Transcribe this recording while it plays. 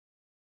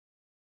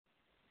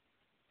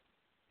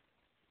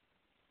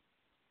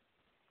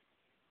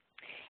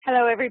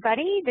Hello,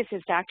 everybody. This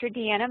is Dr.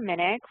 Deanna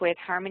Minich with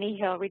Harmony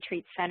Hill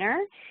Retreat Center,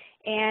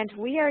 and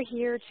we are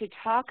here to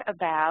talk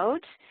about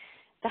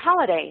the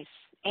holidays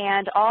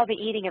and all the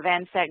eating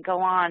events that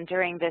go on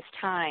during this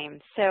time.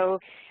 So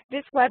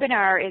this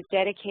webinar is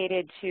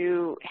dedicated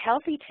to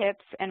healthy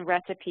tips and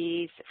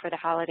recipes for the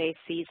holiday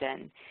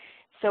season.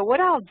 So what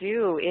I'll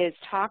do is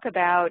talk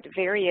about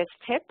various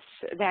tips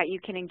that you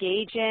can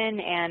engage in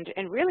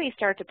and really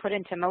start to put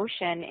into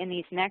motion in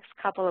these next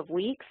couple of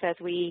weeks as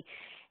we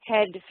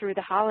head through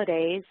the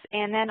holidays.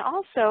 And then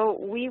also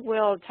we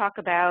will talk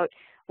about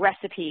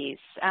recipes,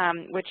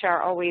 which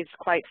are always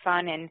quite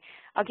fun, and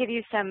I'll give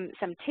you some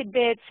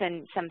tidbits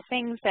and some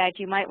things that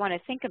you might want to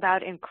think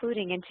about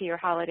including into your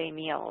holiday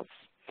meals.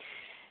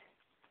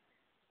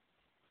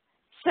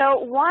 So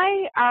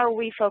why are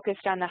we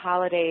focused on the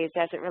holidays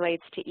as it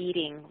relates to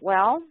eating?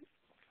 Well,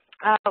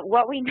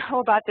 what we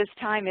know about this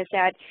time is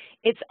that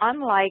it's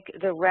unlike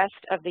the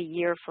rest of the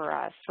year for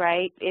us,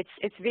 right?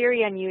 It's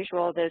very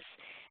unusual, this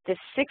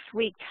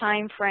 6-week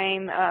time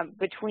frame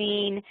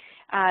between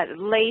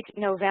late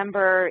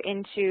November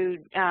into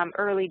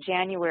early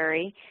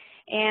January.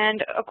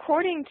 And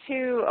according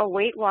to a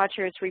Weight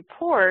Watchers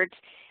report,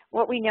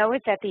 what we know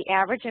is that the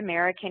average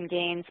American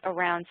gains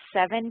around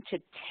 7 to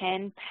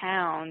 10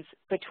 pounds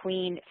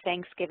between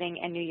Thanksgiving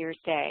and New Year's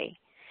Day.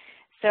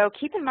 So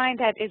keep in mind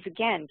that is,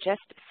 again, just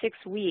 6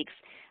 weeks,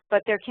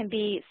 but there can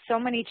be so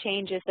many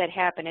changes that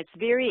happen. It's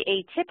very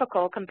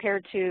atypical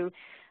compared to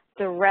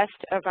the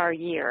rest of our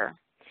year.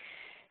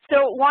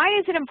 So why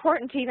is it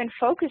important to even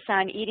focus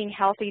on eating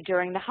healthy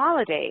during the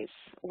holidays?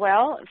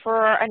 Well,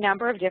 for a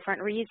number of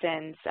different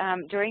reasons.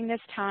 During this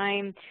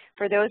time,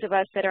 for those of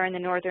us that are in the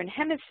Northern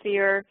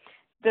Hemisphere,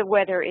 the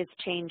weather is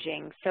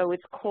changing. So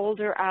it's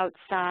colder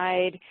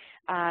outside.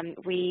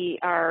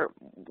 We're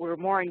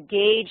more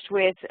engaged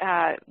with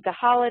the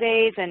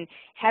holidays and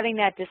having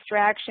that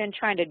distraction,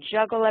 trying to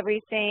juggle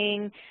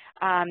everything,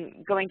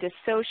 going to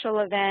social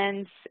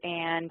events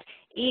and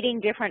eating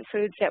different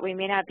foods that we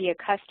may not be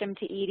accustomed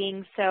to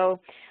eating. So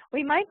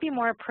we might be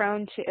more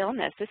prone to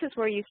illness. This is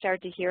where you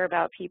start to hear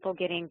about people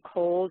getting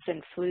colds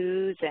and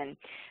flus and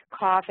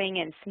coughing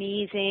and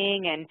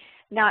sneezing and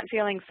not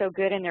feeling so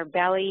good in their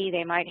belly.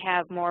 They might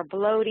have more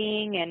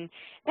bloating, and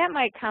that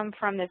might come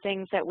from the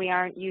things that we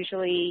aren't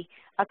usually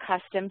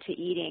accustomed to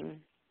eating.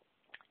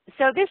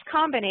 So this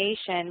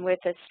combination with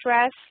the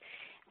stress,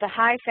 the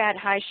high-fat,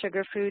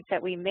 high-sugar foods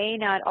that we may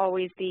not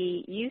always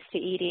be used to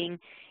eating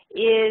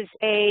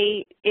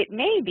it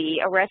may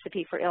be a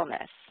recipe for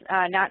illness.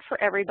 Not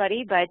for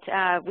everybody, but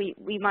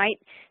we might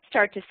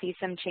start to see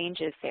some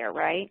changes there,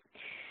 right?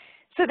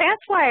 So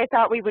that's why I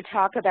thought we would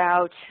talk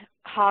about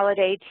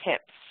holiday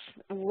tips.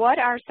 What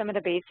are some of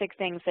the basic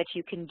things that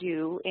you can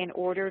do in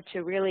order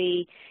to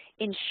really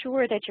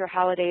ensure that your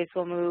holidays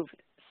will move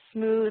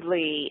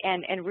smoothly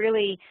and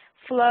really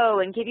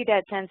flow and give you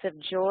that sense of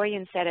joy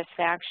and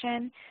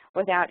satisfaction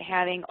without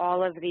having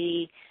all of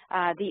the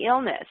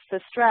illness, the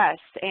stress,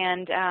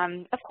 and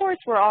of course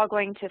we're all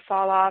going to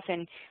fall off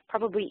and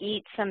probably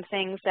eat some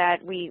things that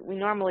we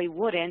normally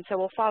wouldn't, so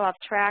we'll fall off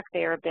track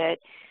there a bit.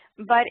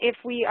 But if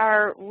we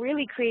are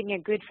really creating a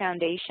good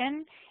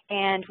foundation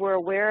and we're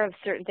aware of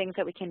certain things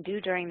that we can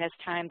do during this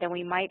time, then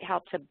we might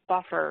help to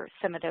buffer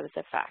some of those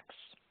effects.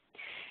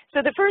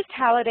 So the first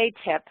holiday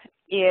tip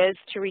is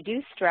to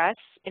reduce stress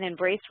and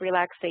embrace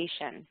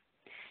relaxation.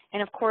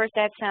 And of course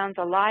that sounds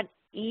a lot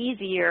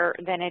easier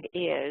than it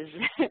is.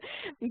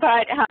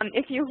 But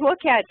if you look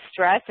at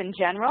stress in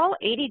general,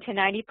 80 to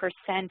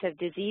 90% of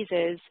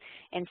diseases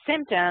and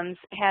symptoms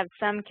have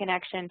some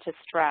connection to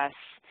stress.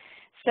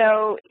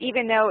 So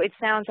even though it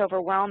sounds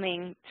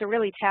overwhelming, to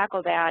really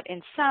tackle that in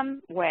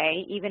some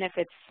way, even if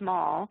it's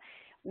small,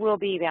 will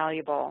be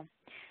valuable.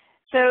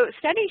 So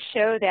studies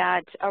show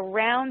that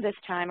around this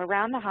time,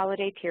 around the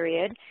holiday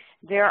period,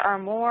 there are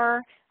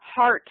more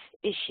heart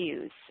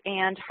issues.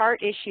 And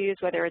heart issues,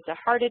 whether it's a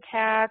heart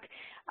attack,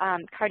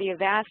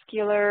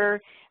 cardiovascular,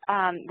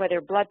 whether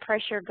blood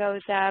pressure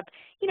goes up,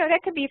 that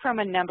could be from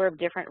a number of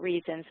different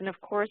reasons. And of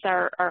course,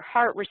 our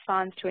heart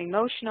responds to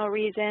emotional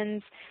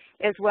reasons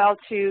as well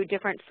to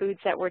different foods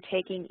that we're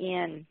taking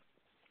in.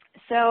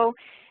 So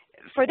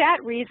for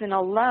that reason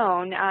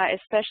alone,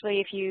 especially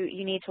if you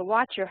need to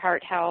watch your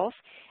heart health,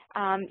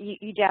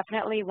 you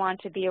definitely want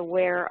to be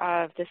aware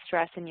of the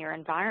stress in your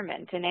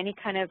environment and any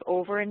kind of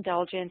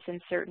overindulgence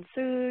in certain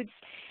foods,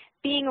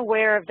 being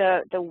aware of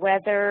the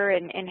weather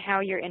and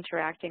how you're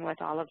interacting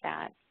with all of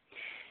that.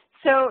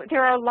 So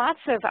there are lots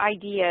of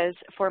ideas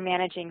for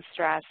managing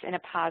stress in a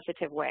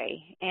positive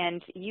way,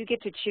 and you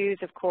get to choose,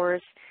 of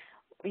course,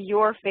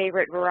 your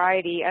favorite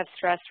variety of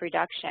stress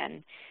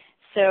reduction.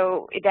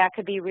 So that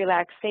could be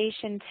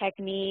relaxation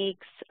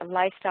techniques,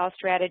 lifestyle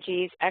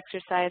strategies,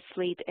 exercise,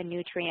 sleep, and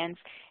nutrients.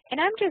 And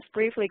I'm just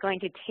briefly going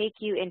to take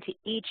you into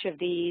each of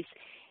these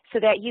so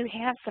that you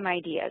have some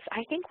ideas.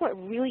 I think what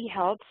really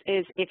helps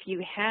is if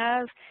you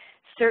have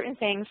certain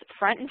things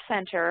front and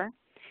center,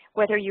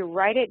 whether you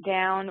write it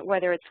down,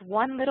 whether it's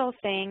one little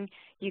thing,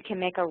 you can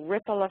make a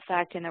ripple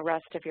effect in the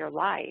rest of your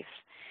life.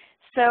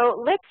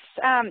 So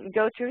let's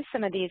go through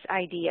some of these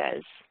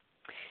ideas.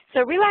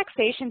 So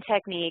relaxation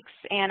techniques,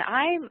 and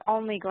I'm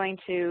only going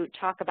to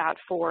talk about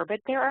 4, but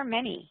there are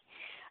many.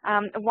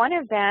 One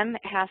of them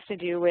has to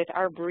do with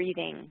our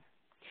breathing.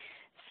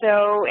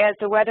 So as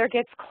the weather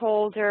gets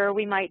colder,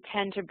 we might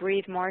tend to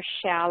breathe more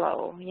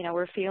shallow. You know,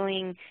 we're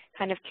feeling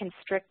kind of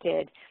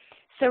constricted.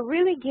 So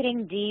really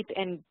getting deep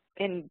and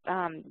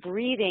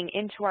breathing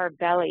into our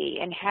belly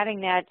and having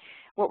that,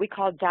 what we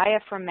call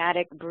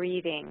diaphragmatic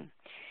breathing.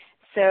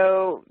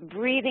 So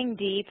breathing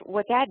deep,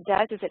 what that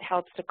does is it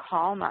helps to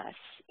calm us.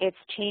 It's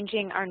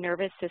changing our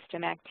nervous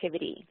system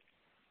activity.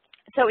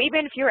 So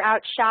even if you're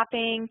out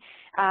shopping,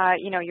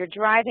 you know, you're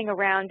driving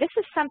around, this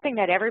is something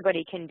that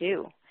everybody can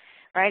do,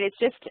 right? It's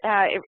just,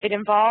 it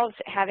involves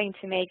having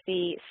to make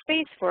the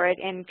space for it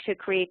and to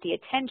create the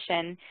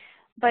attention,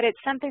 but it's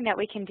something that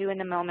we can do in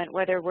the moment,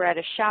 whether we're at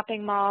a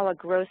shopping mall, a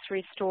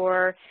grocery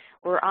store,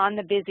 we're on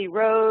the busy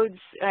roads,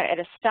 at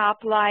a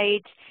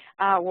stoplight,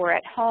 we're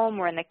at home,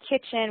 we're in the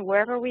kitchen,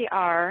 wherever we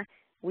are,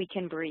 we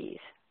can breathe.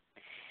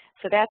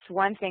 So that's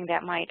one thing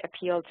that might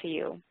appeal to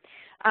you.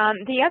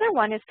 The other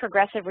one is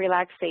progressive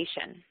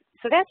relaxation.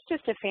 So that's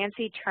just a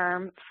fancy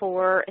term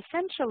for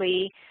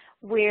essentially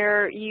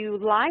where you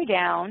lie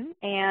down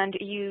and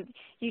you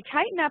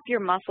tighten up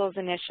your muscles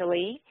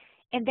initially,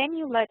 and then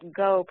you let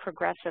go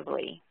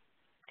progressively,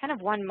 kind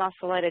of one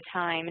muscle at a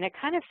time. And it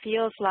kind of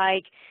feels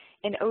like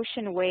an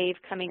ocean wave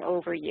coming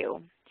over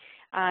you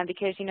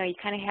because, you know, you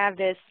kind of have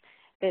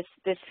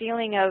this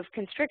feeling of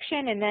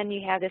constriction, and then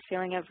you have this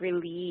feeling of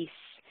release.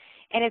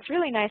 And it's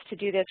really nice to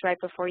do this right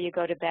before you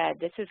go to bed.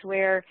 This is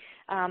where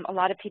a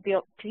lot of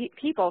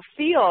people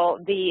feel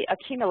the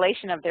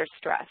accumulation of their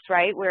stress,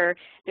 right? Where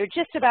they're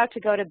just about to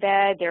go to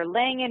bed, they're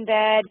laying in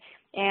bed,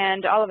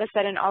 and all of a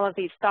sudden all of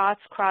these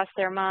thoughts cross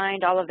their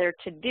mind, all of their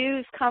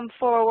to-dos come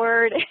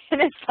forward,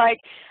 and it's like,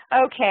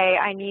 okay,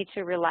 I need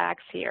to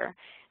relax here.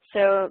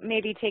 So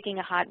maybe taking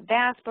a hot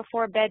bath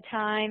before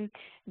bedtime,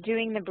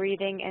 doing the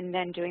breathing, and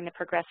then doing the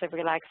progressive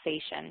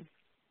relaxation.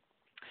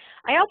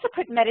 I also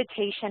put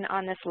meditation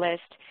on this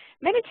list.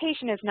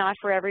 Meditation is not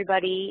for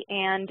everybody,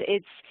 and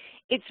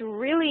it's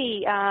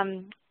really,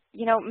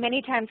 you know,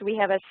 many times we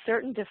have a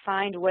certain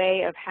defined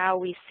way of how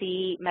we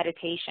see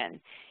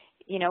meditation.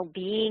 You know,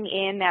 being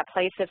in that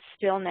place of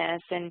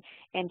stillness and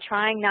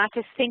trying not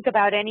to think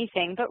about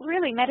anything, but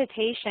really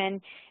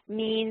meditation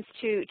means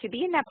to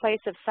be in that place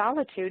of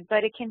solitude,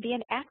 but it can be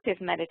an active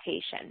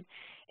meditation.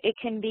 It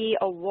can be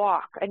a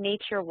walk, a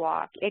nature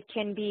walk. It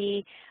can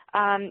be,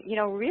 you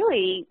know,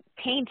 really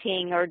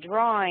painting or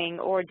drawing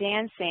or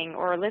dancing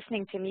or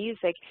listening to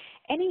music,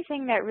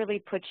 anything that really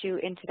puts you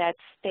into that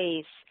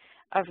space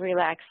of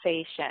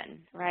relaxation,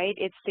 right?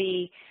 It's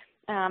the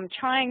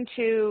trying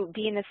to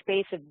be in the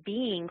space of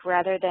being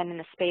rather than in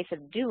the space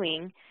of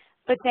doing,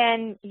 but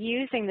then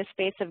using the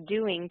space of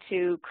doing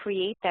to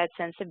create that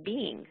sense of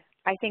being.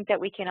 I think that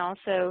we can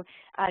also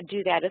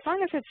do that as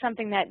long as it's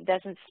something that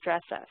doesn't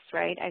stress us,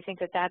 right? I think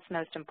that that's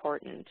most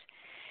important.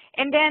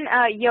 And then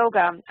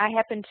yoga. I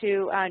happen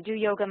to do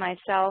yoga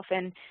myself,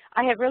 and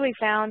I have really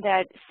found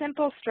that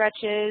simple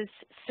stretches,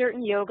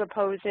 certain yoga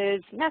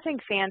poses, nothing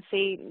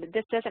fancy.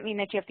 This doesn't mean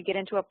that you have to get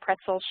into a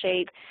pretzel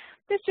shape.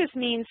 This just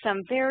means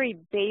some very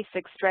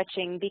basic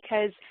stretching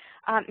because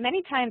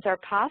many times our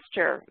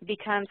posture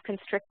becomes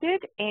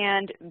constricted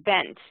and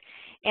bent.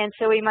 And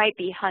so we might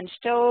be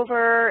hunched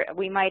over,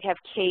 we might have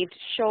caved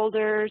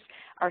shoulders,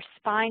 our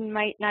spine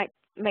may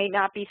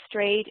not be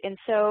straight. And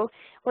so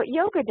what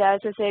yoga does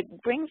is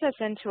it brings us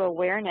into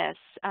awareness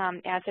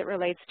as it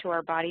relates to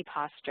our body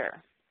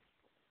posture.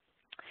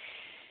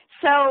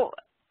 So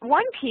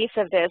one piece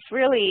of this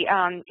really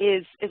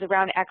is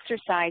around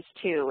exercise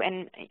too.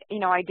 And, you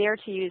know, I dare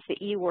to use the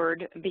E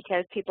word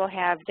because people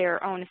have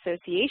their own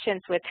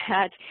associations with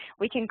that.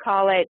 We can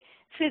call it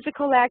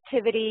physical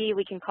activity,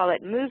 we can call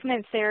it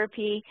movement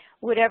therapy,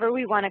 whatever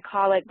we want to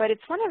call it. But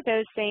it's one of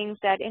those things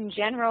that in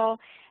general,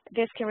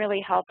 this can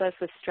really help us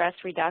with stress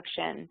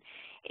reduction.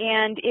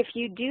 And if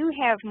you do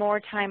have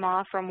more time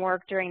off from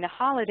work during the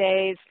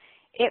holidays,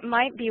 it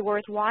might be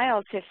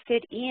worthwhile to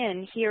fit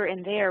in here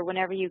and there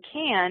whenever you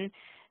can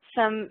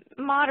some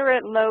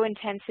moderate low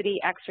intensity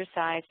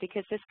exercise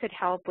because this could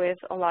help with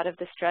a lot of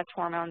the stress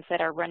hormones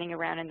that are running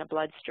around in the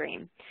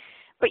bloodstream.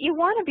 But you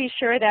want to be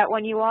sure that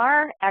when you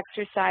are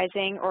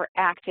exercising or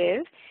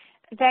active,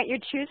 that you're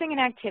choosing an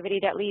activity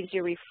that leaves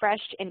you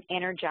refreshed and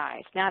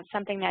energized, not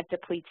something that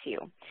depletes you.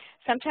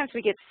 Sometimes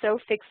we get so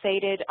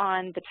fixated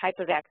on the type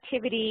of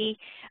activity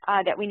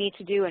that we need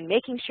to do and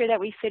making sure that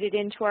we fit it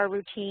into our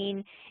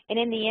routine, and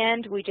in the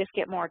end, we just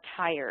get more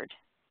tired.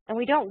 And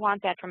we don't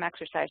want that from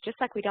exercise, just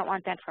like we don't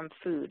want that from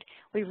food.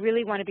 We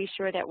really want to be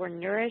sure that we're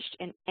nourished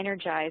and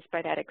energized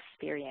by that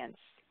experience.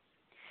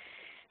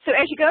 So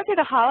as you go through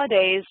the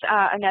holidays,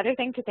 another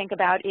thing to think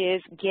about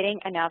is getting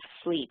enough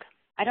sleep.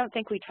 I don't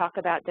think we talk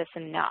about this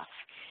enough,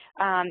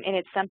 and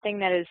it's something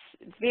that is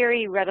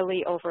very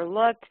readily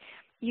overlooked.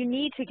 You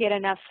need to get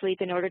enough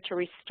sleep in order to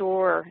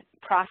restore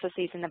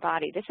processes in the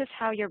body. This is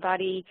how your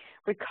body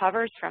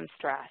recovers from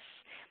stress.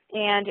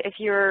 And if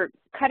you're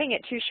cutting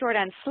it too short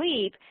on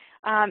sleep,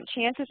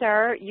 chances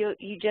are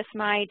you just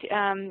might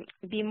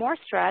be more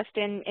stressed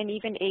and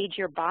even age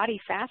your body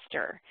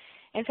faster.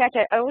 In fact,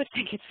 I always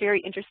think it's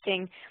very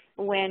interesting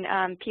when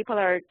people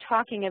are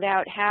talking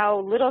about how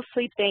little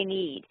sleep they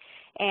need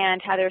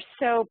and how they're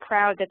so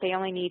proud that they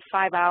only need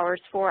 5 hours,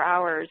 4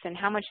 hours, and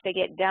how much they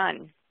get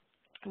done.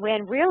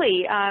 When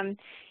really,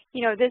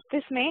 you know,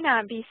 this may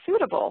not be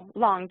suitable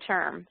long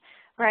term,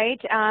 right?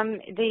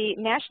 The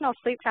National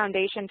Sleep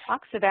Foundation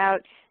talks about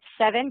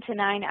 7 to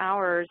 9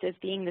 hours as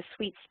being the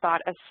sweet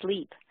spot of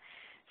sleep.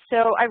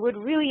 So I would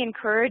really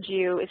encourage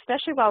you,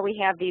 especially while we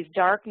have these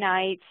dark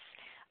nights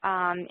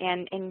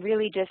and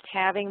really just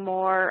having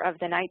more of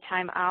the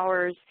nighttime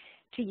hours,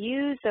 to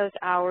use those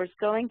hours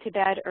going to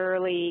bed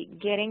early,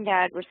 getting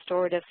that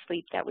restorative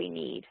sleep that we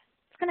need.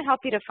 It's going to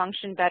help you to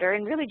function better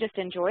and really just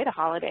enjoy the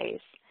holidays.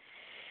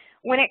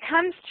 When it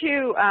comes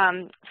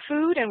to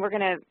food, and we're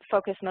going to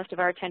focus most of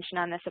our attention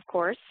on this, of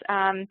course,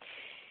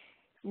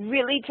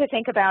 really to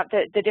think about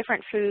the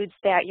different foods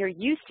that you're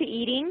used to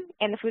eating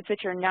and the foods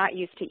that you're not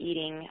used to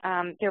eating.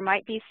 There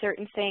might be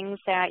certain things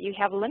that you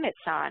have limits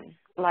on,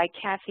 like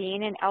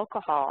caffeine and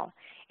alcohol.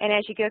 And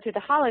as you go through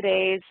the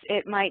holidays,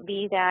 it might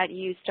be that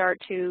you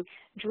start to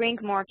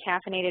drink more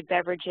caffeinated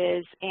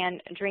beverages and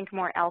drink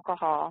more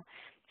alcohol.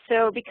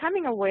 So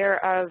becoming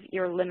aware of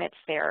your limits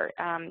there,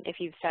 if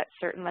you've set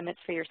certain limits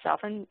for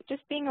yourself, and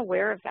just being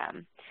aware of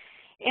them.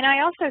 And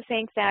I also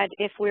think that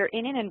if we're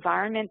in an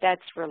environment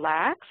that's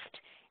relaxed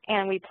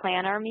and we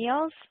plan our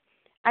meals,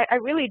 I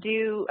really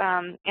do,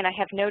 and I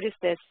have noticed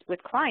this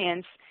with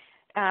clients,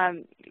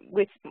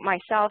 with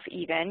myself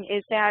even,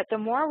 is that the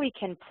more we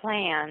can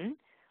plan,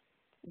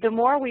 the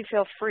more we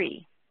feel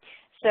free.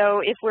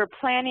 So if we're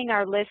planning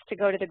our list to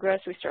go to the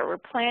grocery store, we're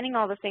planning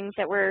all the things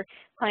that we're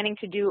planning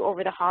to do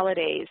over the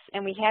holidays,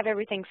 and we have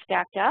everything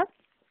stacked up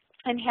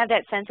and have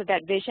that sense of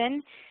that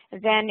vision,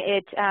 then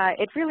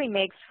it really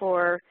makes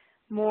for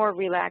more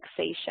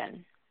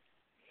relaxation.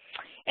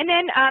 And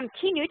then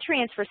key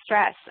nutrients for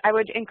stress. I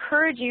would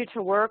encourage you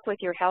to work with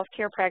your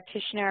healthcare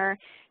practitioner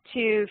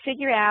to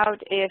figure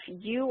out if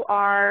you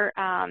are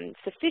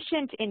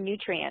sufficient in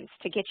nutrients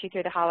to get you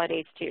through the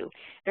holidays too.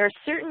 There are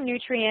certain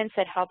nutrients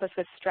that help us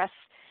with stress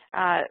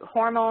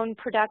hormone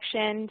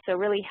production, so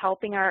really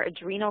helping our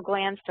adrenal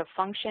glands to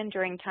function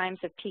during times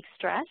of peak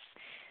stress.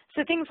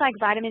 So things like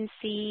vitamin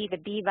C, the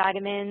B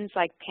vitamins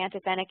like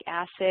pantothenic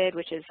acid,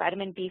 which is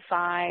vitamin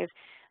B5,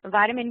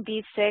 vitamin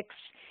B6,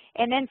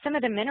 and then some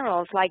of the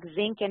minerals like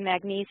zinc and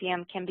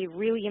magnesium can be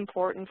really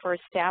important for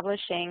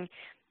establishing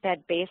that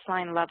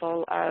baseline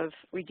level of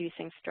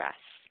reducing stress.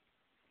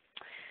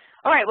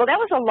 All right, well, that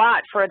was a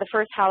lot for the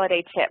first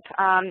holiday tip.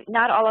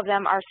 Not all of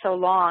them are so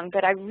long,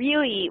 but I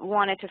really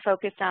wanted to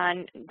focus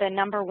on the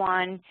number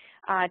one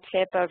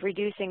tip of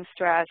reducing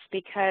stress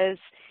because,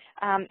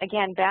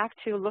 again, back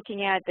to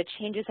looking at the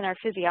changes in our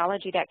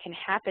physiology that can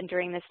happen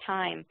during this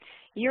time.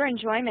 Your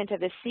enjoyment of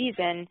the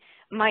season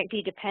might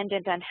be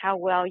dependent on how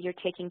well you're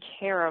taking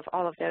care of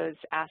all of those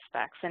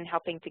aspects and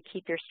helping to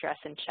keep your stress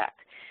in check.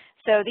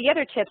 So the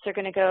other tips are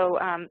going to go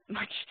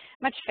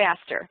much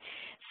faster.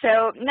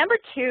 So number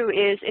two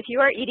is if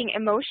you are eating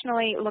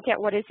emotionally, look at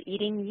what is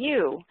eating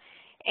you.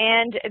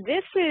 And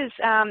this is,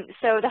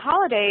 so the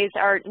holidays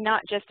are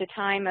not just a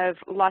time of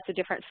lots of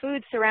different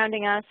foods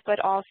surrounding us, but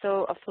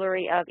also a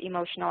flurry of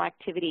emotional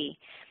activity.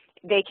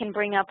 They can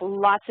bring up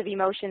lots of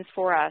emotions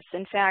for us.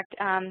 In fact,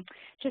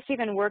 just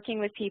even working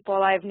with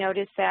people, I've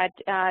noticed that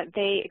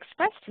they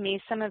express to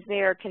me some of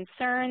their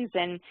concerns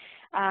and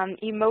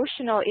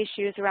emotional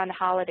issues around the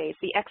holidays,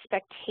 the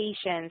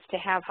expectations to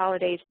have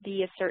holidays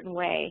be a certain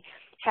way,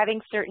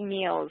 having certain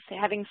meals,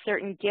 having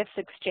certain gifts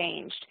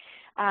exchanged.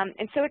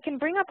 And so it can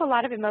bring up a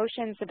lot of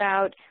emotions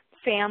about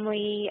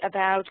family,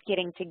 about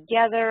getting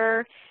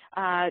together,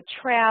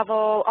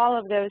 travel, all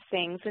of those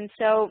things. And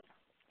so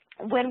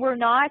when we're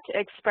not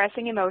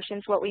expressing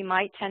emotions, what we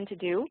might tend to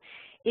do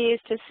is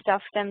to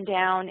stuff them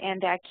down,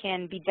 and that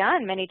can be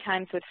done many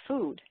times with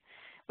food.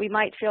 We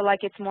might feel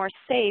like it's more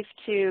safe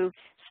to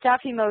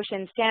stuff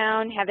emotions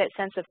down, have that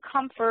sense of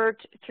comfort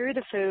through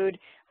the food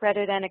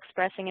rather than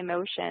expressing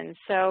emotions.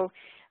 So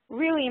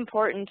really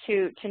important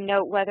to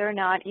note whether or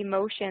not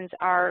emotions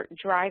are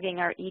driving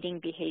our eating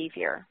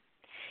behavior.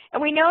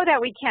 And we know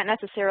that we can't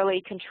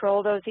necessarily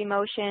control those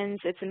emotions.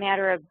 It's a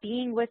matter of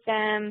being with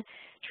them,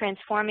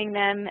 transforming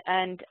them,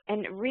 and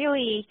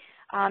really,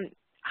 I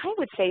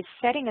would say,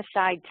 setting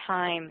aside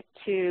time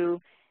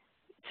to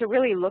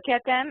really look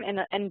at them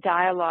and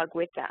dialogue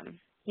with them.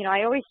 You know,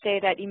 I always say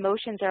that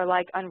emotions are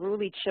like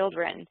unruly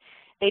children.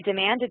 They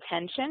demand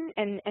attention,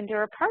 and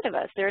they're a part of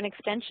us. They're an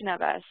extension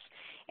of us.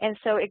 And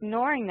so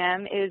ignoring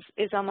them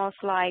is almost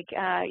like,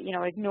 you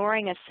know,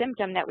 ignoring a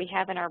symptom that we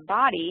have in our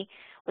body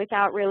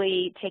without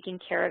really taking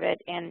care of it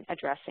and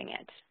addressing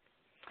it.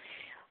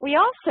 We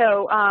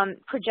also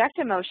project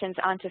emotions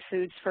onto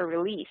foods for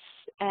release,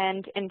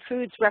 and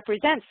foods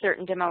represent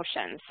certain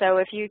emotions. So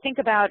if you think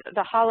about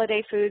the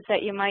holiday foods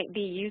that you might be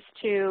used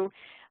to,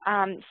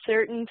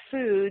 certain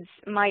foods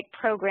might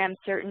program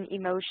certain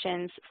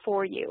emotions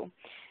for you.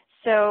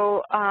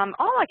 So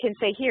all I can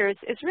say here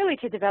is really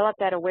to develop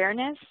that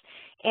awareness,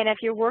 and if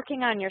you're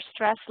working on your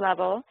stress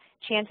level,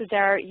 chances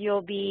are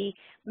you'll be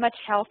much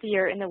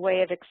healthier in the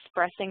way of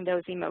expressing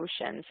those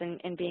emotions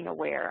and being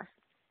aware.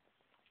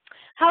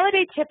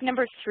 Holiday tip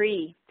number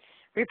 3,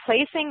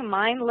 replacing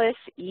mindless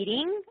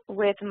eating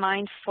with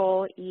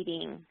mindful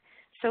eating.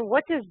 So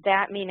what does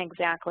that mean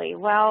exactly?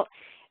 Well,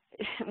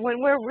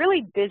 when we're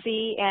really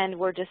busy and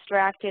we're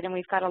distracted and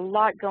we've got a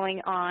lot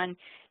going on,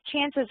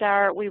 chances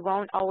are we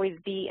won't always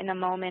be in the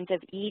moment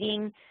of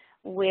eating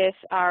with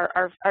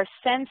our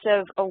sense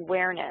of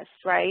awareness,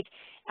 right?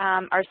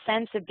 Our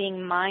sense of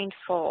being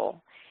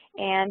mindful.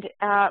 And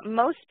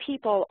most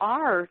people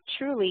are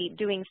truly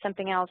doing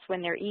something else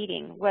when they're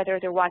eating, whether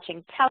they're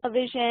watching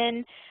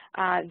television,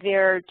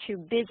 they're too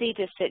busy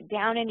to sit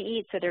down and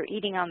eat, so they're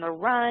eating on the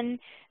run,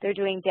 they're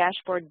doing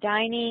dashboard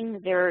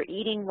dining, they're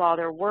eating while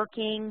they're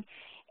working.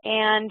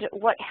 And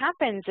what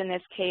happens in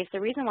this case, the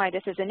reason why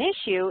this is an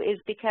issue is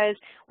because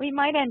we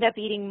might end up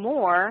eating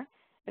more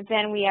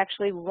than we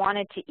actually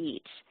wanted to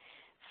eat.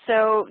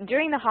 So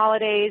during the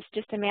holidays,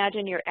 just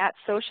imagine you're at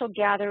social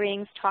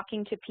gatherings,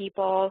 talking to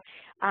people,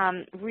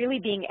 really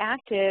being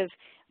active.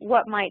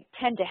 What might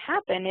tend to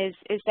happen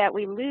is that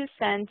we lose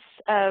sense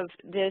of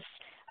this,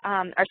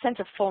 our sense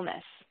of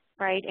fullness,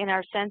 right, and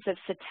our sense of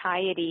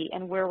satiety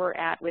and where we're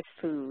at with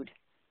food.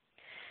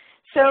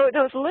 So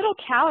those little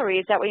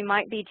calories that we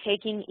might be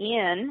taking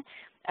in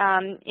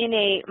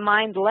a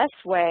mindless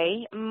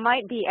way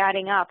might be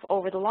adding up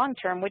over the long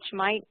term, which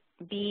might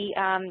be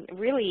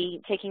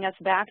really taking us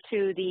back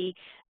to the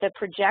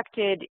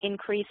projected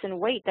increase in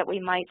weight that we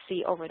might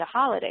see over the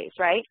holidays,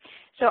 right?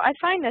 So I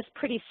find this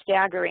pretty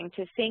staggering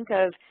to think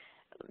of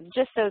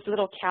just those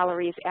little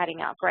calories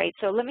adding up, right?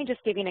 So let me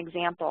just give you an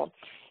example.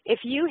 If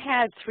you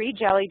had 3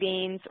 jelly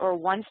beans or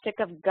 1 stick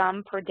of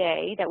gum per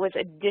day that was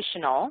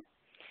additional,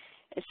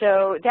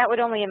 so that would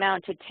only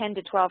amount to 10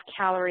 to 12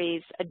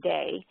 calories a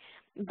day,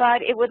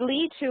 but it would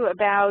lead to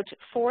about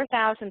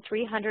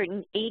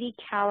 4,380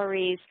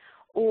 calories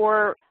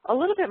or a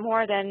little bit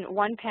more than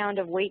 1 pound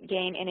of weight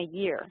gain in a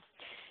year.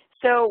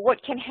 So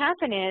what can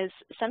happen is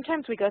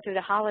sometimes we go through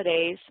the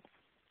holidays,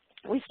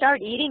 we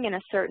start eating in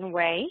a certain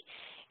way,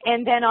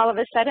 and then all of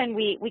a sudden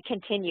we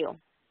continue.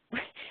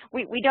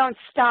 We don't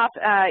stop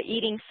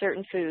eating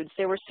certain foods.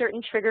 There were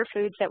certain trigger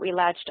foods that we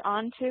latched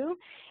onto,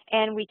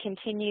 and we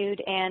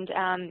continued, and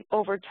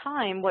over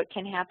time what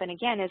can happen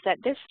again is that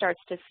this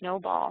starts to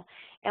snowball,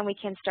 and we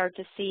can start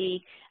to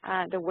see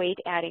the weight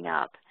adding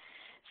up.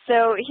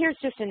 So here's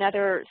just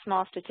another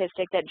small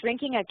statistic that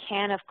drinking a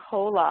can of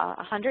cola,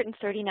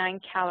 139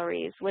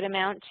 calories, would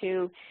amount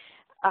to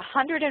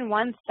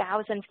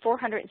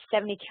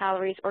 101,470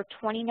 calories or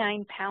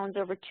 29 pounds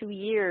over 2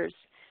 years.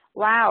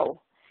 Wow.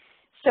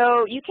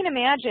 So you can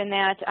imagine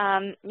that,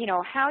 you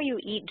know, how you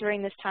eat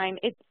during this time,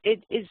 it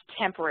is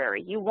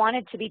temporary. You want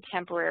it to be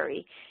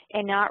temporary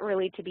and not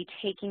really to be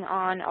taking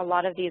on a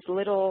lot of these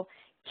little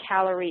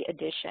calorie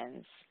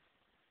additions.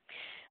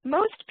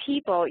 Most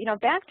people, you know,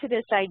 back to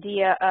this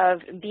idea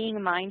of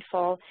being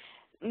mindful,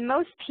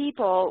 most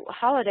people,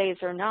 holidays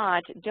or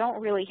not,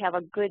 don't really have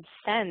a good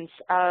sense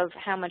of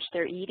how much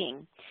they're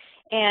eating.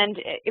 And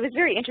it was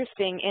very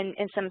interesting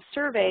in some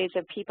surveys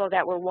of people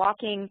that were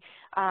walking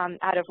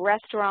out of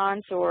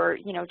restaurants or,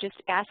 you know,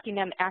 just asking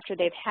them after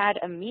they've had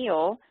a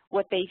meal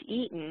what they've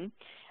eaten.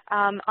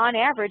 On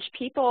average,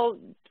 people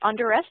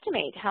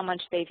underestimate how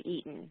much they've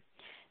eaten.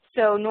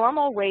 So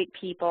normal weight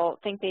people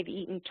think they've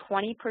eaten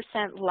 20%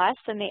 less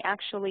than they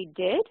actually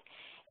did.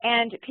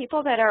 And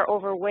people that are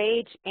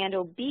overweight and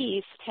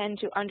obese tend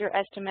to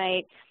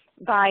underestimate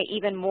by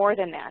even more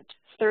than that,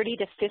 30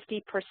 to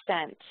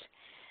 50%.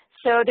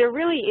 So there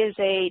really is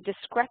a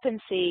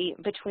discrepancy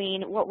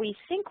between what we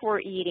think we're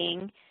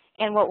eating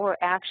and what we're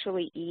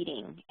actually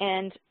eating,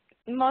 and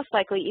most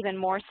likely even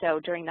more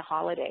so during the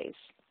holidays.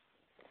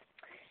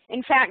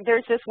 In fact,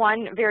 there's this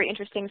one very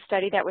interesting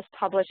study that was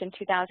published in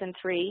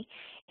 2003,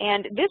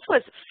 and this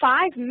was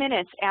 5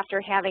 minutes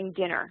after having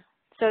dinner.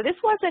 So this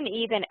wasn't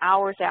even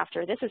hours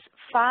after. This is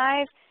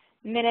 5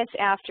 minutes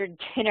after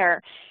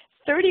dinner.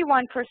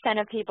 31%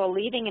 of people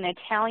leaving an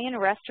Italian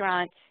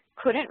restaurant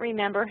couldn't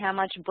remember how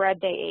much bread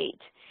they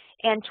ate,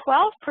 and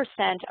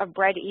 12% of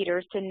bread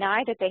eaters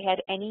deny that they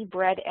had any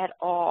bread at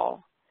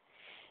all.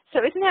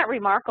 So isn't that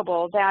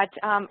remarkable that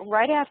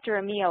right after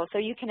a meal, so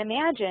you can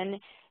imagine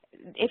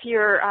if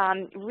you're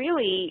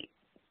really,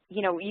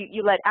 you know,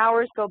 you let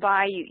hours go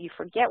by, you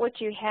forget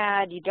what you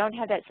had, you don't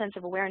have that sense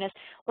of awareness.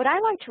 What I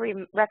like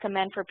to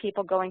recommend for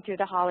people going through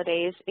the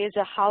holidays is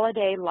a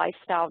holiday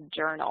lifestyle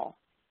journal.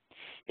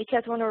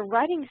 Because when we're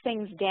writing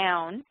things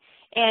down,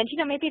 and you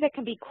know, maybe that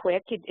can be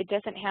quick, it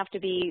doesn't have to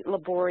be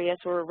laborious,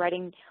 we're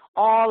writing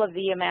all of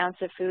the amounts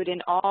of food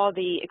in all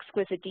the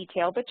exquisite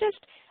detail, but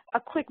just a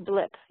quick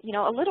blip, you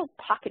know, a little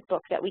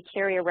pocketbook that we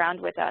carry around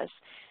with us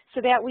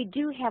so that we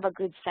do have a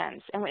good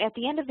sense. And at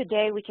the end of the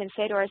day, we can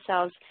say to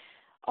ourselves,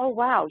 oh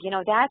wow, you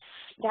know,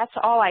 that's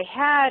all I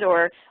had,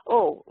 or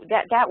oh,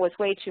 that was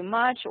way too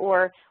much,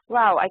 or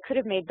wow, I could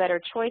have made better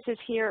choices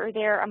here or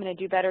there, I'm going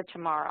to do better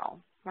tomorrow,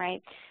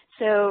 right?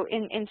 So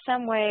in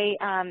some way,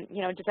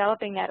 you know,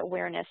 developing that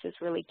awareness is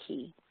really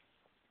key.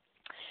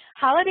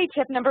 Holiday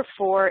tip number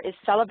 4 is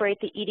celebrate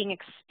the eating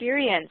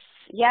experience.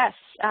 Yes,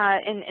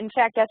 in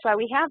fact, that's why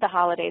we have the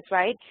holidays,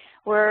 right?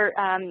 We're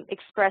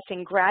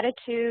expressing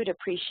gratitude,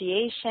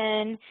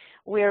 appreciation.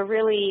 We're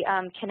really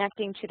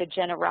connecting to the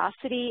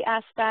generosity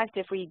aspect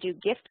if we do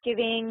gift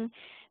giving.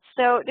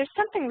 So there's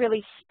something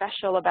really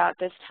special about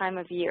this time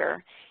of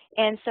year.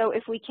 And so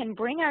if we can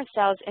bring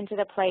ourselves into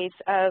the place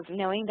of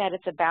knowing that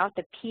it's about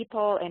the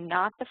people and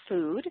not the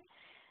food,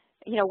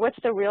 you know, what's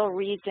the real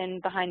reason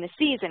behind the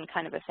season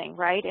kind of a thing,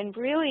 right? And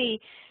really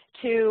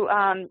to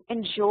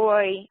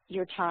enjoy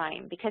your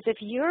time, because if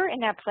you're in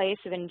that place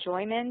of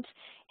enjoyment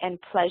and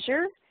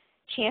pleasure,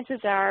 chances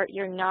are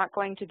you're not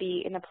going to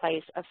be in the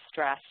place of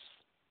stress.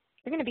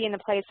 You're going to be in the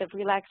place of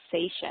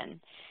relaxation.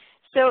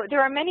 So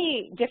there are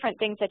many different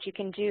things that you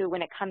can do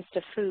when it comes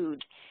to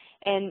food.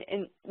 And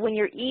when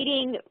you're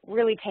eating,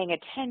 really paying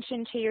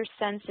attention to your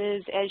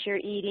senses as you're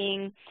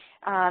eating,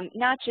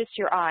 not just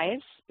your eyes.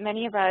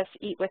 Many of us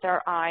eat with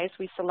our eyes.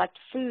 We select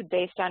food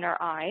based on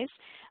our eyes.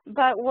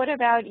 But what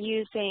about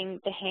using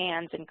the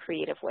hands in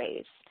creative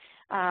ways?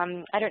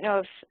 I don't know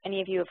if any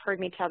of you have heard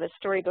me tell this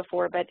story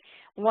before, but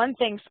one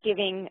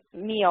Thanksgiving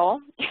meal,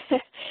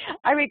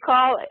 I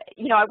recall,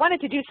 you know, I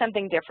wanted to do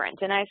something different.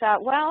 And I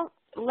thought, well,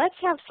 let's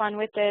have fun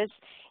with this.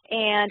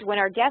 And when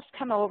our guests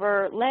come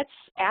over, let's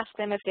ask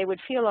them if they would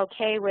feel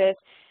okay with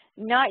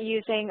not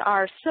using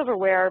our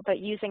silverware, but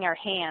using our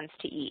hands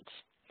to eat.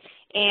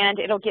 And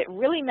it'll get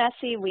really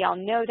messy, we all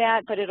know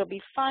that, but it'll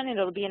be fun and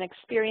it'll be an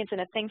experience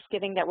and a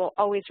Thanksgiving that we'll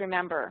always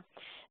remember.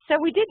 So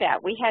we did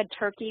that. We had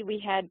turkey,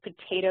 we had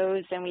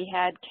potatoes, and we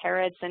had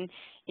carrots, and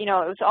you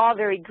know, it was all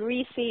very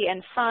greasy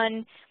and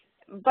fun,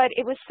 but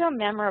it was so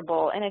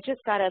memorable, and it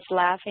just got us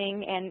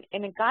laughing, and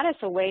it got us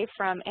away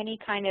from any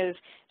kind of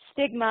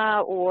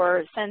stigma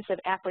or sense of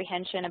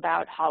apprehension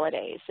about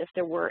holidays, if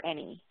there were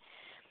any.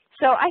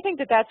 So I think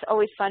that that's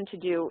always fun to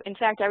do. In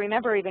fact, I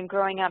remember even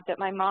growing up that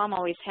my mom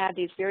always had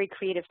these very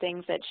creative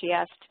things that she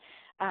asked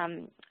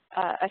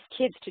us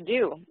kids to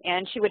do.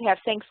 And she would have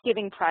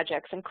Thanksgiving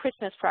projects and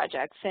Christmas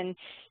projects and,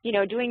 you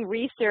know, doing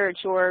research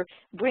or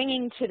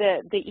bringing to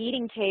the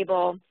eating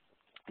table,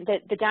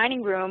 the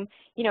dining room,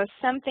 you know,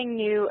 something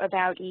new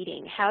about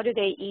eating. How do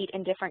they eat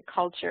in different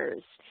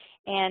cultures?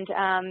 And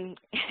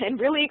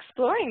really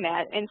exploring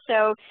that. And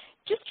so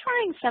just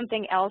trying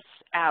something else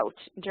out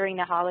during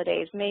the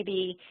holidays,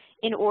 maybe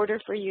in order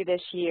for you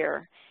this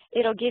year.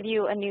 It'll give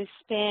you a new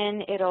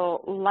spin,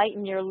 it'll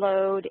lighten your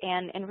load,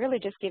 and really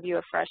just give you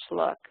a fresh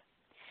look.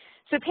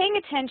 So paying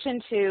attention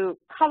to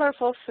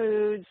colorful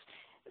foods,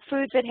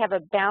 foods that have a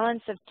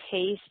balance of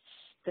tastes,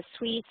 the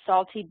sweet,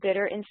 salty,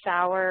 bitter, and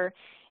sour,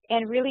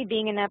 and really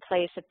being in that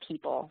place of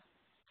people.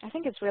 I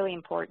think it's really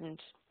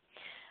important.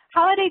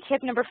 Holiday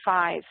tip number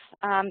 5,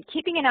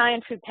 keeping an eye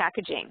on food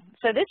packaging.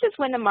 So this is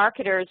when the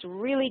marketers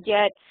really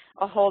get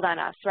a hold on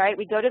us, right?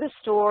 We go to the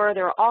store,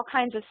 there are all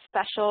kinds of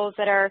specials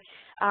that are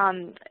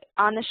on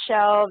the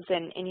shelves,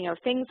 and you know,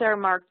 things are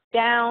marked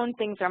down,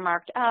 things are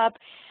marked up.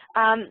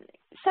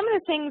 Some of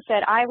the things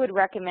that I would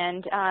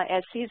recommend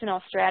as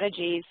seasonal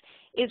strategies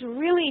is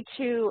really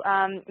to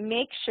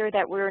make sure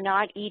that we're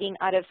not eating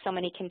out of so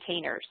many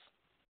containers.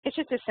 It's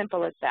just as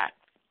simple as that.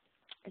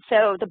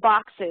 So the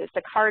boxes,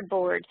 the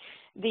cardboard,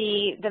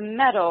 the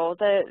metal,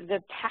 the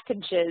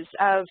packages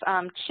of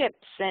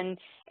chips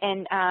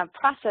and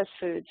processed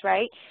foods,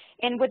 right?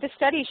 And what the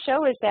studies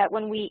show is that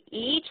when we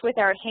eat with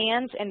our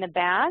hands in the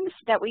bags,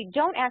 that we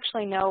don't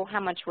actually know how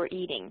much we're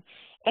eating.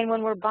 And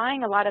when we're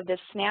buying a lot of this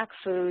snack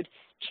food,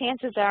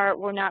 chances are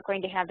we're not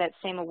going to have that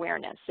same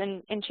awareness.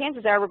 And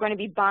chances are we're going to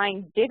be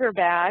buying bigger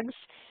bags.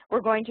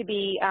 We're going to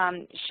be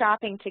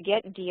shopping to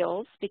get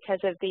deals because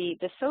of the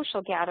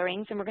social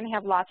gatherings, and we're going to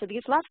have lots of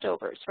these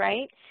leftovers,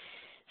 right?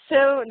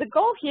 So the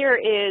goal here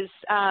is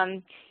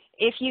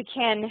if you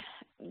can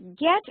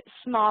get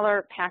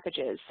smaller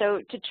packages.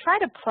 So to try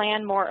to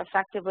plan more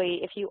effectively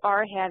if you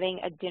are having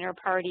a dinner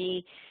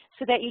party,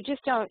 so that you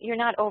just don't, you're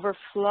not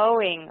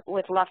overflowing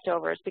with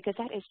leftovers, because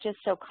that is just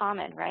so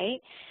common, right?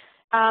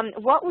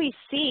 What we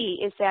see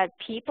is that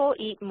people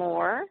eat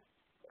more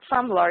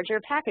from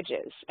larger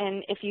packages,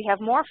 and if you have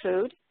more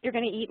food, you're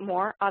going to eat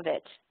more of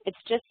it. It's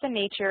just the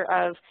nature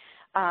of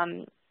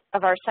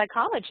our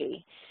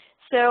psychology.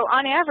 So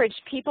on average,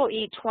 people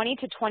eat 20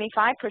 to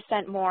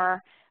 25%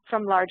 more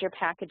from larger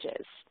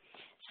packages.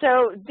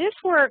 So this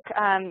work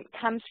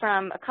comes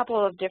from a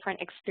couple of different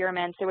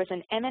experiments. There was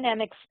an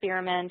M&M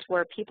experiment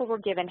where people were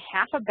given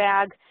half a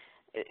bag,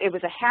 it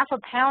was a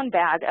half-a-pound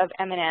bag of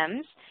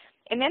M&Ms,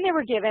 and then they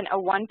were given a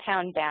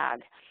 1-pound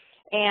bag.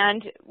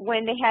 And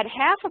when they had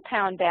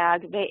half-a-pound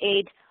bag, they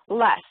ate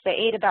less. They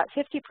ate about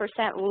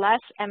 50% less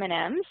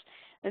M&Ms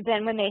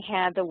than when they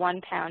had the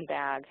 1-pound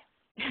bag.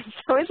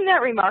 So isn't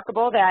that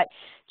remarkable that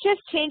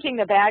just changing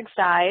the bag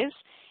size,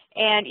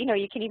 and you know,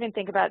 you can even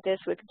think about this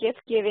with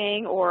gift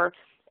giving or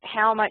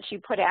how much you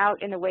put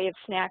out in the way of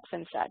snacks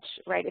and such,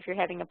 right, if you're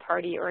having a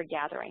party or a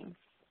gathering.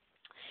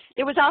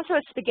 There was also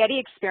a spaghetti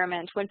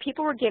experiment when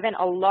people were given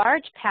a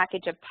large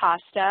package of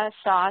pasta,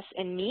 sauce,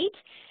 and meat.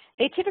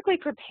 they typically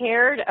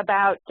prepared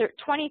about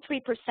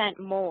 23%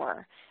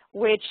 more,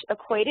 which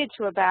equated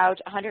to about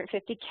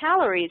 150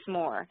 calories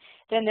more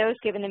than those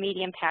given the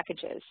medium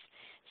packages.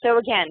 So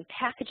again,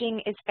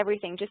 packaging is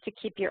everything. Just to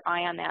keep your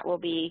eye on that will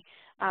be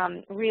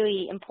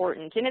really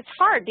important. And it's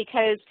hard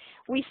because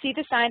we see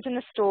the signs in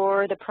the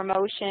store, the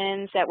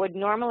promotions that would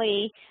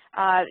normally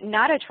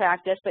not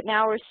attract us, but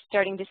now we're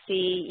starting to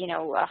see,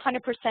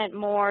 100%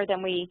 more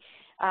than we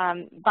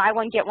buy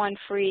one, get one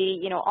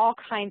free, all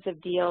kinds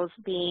of deals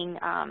being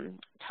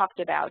talked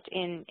about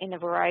in a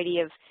variety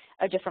of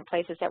different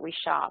places that we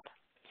shop.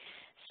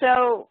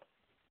 So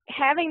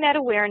having that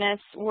awareness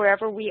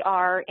wherever we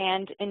are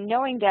and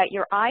knowing that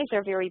your eyes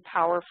are very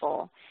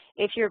powerful.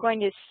 If you're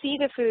going to see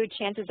the food,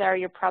 chances are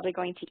you're probably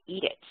going to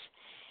eat it.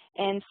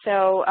 And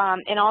so,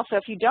 and also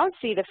if you don't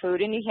see the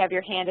food and you have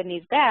your hand in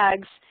these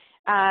bags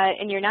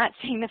and you're not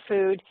seeing the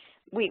food,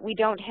 we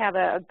don't have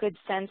a good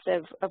sense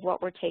of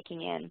what we're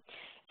taking in.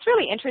 It's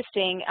really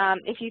interesting.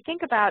 If you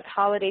think about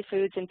holiday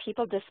foods and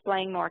people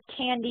displaying more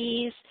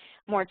candies,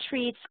 more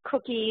treats,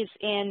 cookies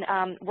in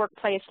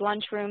workplace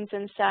lunchrooms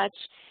and such,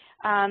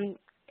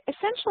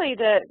 essentially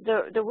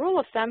the rule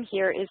of thumb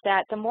here is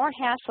that the more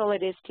hassle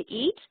it is to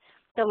eat,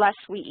 the less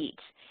we eat.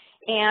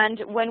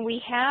 And when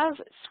we have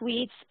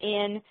sweets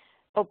in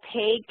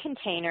opaque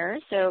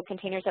containers, so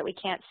containers that we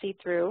can't see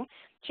through,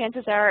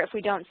 chances are if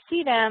we don't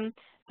see them,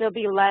 there'll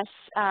be less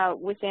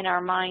within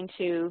our mind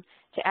to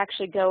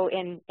actually go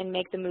and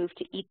make the move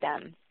to eat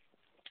them.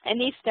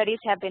 And these studies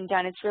have been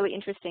done. It's really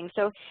interesting.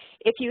 So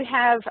if you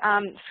have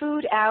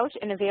food out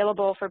and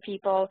available for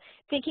people,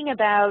 thinking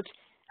about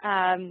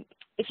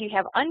if you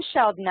have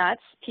unshelled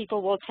nuts,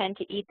 people will tend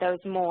to eat those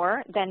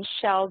more than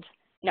shelled.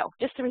 No,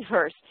 just the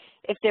reverse.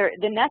 If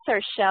the nuts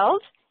are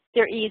shelled,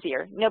 they're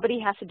easier. Nobody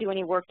has to do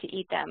any work to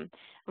eat them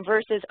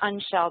versus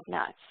unshelled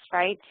nuts,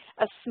 right?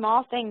 A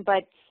small thing,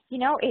 but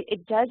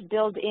it does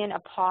build in a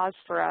pause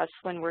for us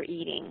when we're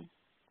eating.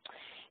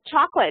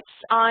 Chocolates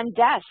on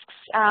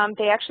desks.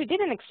 They actually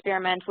did an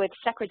experiment with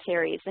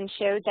secretaries and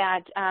showed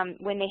that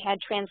when they had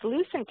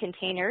translucent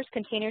containers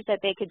that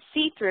they could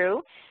see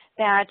through,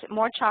 that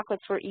more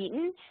chocolates were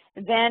eaten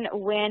than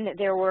when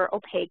there were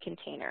opaque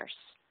containers.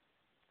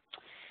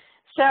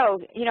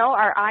 So,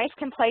 our eyes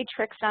can play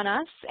tricks on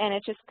us, and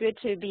it's just good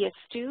to be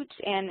astute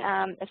and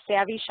a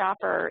savvy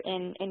shopper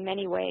in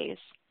many ways.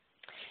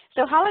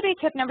 So holiday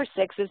tip number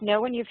 6 is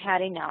know when you've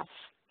had enough,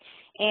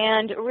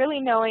 and really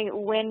knowing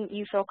when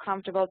you feel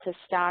comfortable to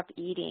stop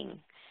eating.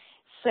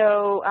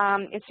 So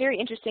it's very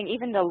interesting,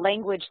 even the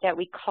language that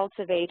we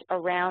cultivate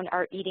around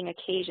our eating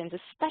occasions,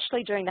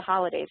 especially during the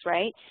holidays,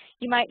 right?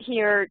 You might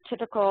hear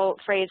typical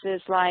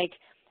phrases like,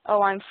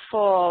 oh, I'm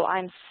full,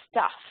 I'm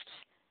stuffed,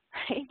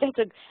 right?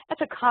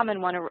 That's a common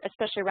one,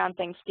 especially around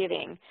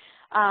Thanksgiving.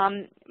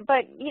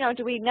 But,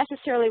 do we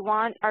necessarily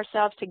want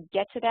ourselves to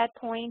get to that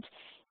point?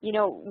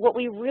 What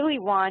we really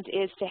want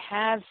is to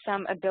have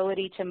some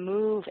ability to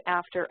move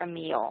after a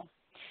meal.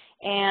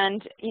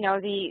 And,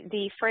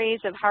 the phrase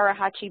of hara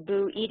hachi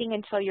bu, eating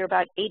until you're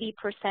about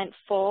 80%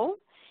 full,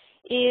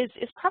 is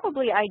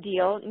probably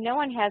ideal. No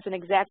one has an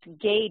exact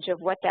gauge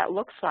of what that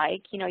looks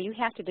like. You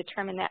have to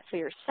determine that for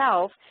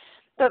yourself.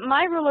 But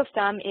my rule of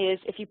thumb is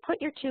if you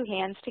put your two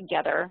hands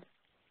together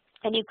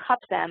and you cup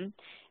them,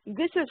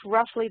 this is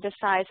roughly the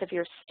size of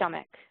your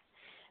stomach.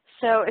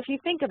 So if you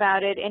think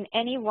about it, in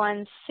any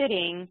one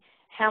sitting,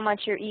 how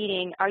much you're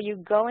eating, are you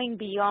going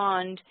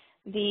beyond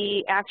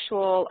the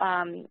actual,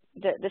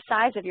 the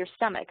size of your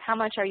stomach? How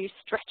much are you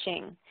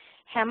stretching?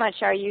 How much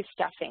are you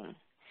stuffing?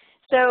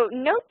 So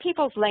note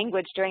people's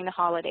language during the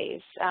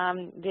holidays,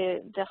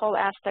 the whole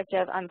aspect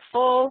of I'm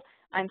full,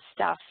 I'm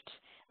stuffed,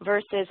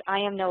 versus I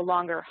am no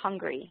longer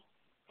hungry.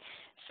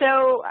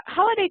 So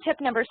holiday tip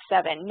number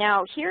 7.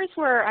 Now here's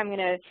where I'm going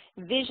to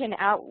vision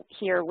out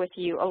here with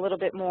you a little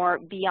bit more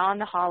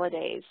beyond the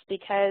holidays,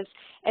 because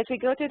as we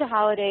go through the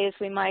holidays,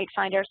 we might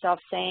find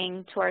ourselves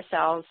saying to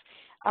ourselves,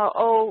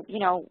 oh,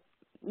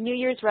 New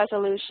Year's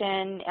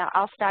resolution,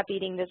 I'll stop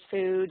eating this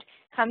food.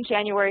 Come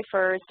January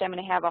 1st, I'm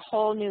going to have a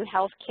whole new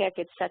health kick,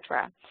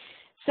 etc.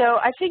 So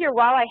I figure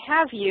while I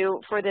have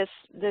you for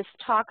this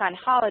talk on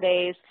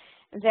holidays,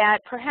 that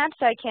perhaps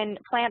I can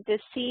plant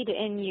this seed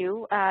in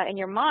you, in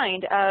your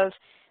mind, of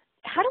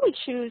how do we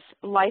choose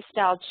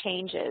lifestyle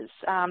changes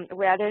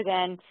rather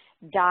than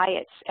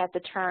diets at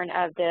the turn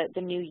of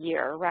the new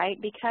year, right?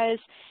 Because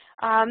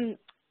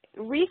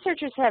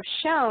researchers have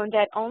shown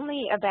that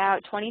only about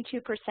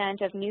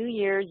 22% of New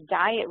Year's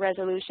diet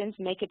resolutions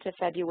make it to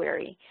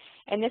February.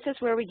 And this is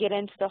where we get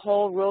into the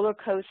whole roller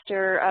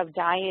coaster of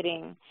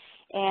dieting.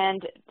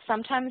 And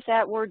sometimes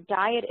that word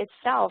diet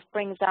itself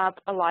brings up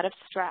a lot of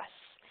stress,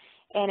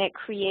 and it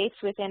creates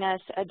within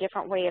us a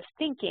different way of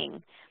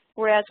thinking.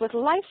 Whereas with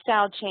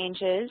lifestyle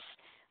changes,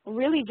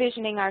 really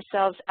visioning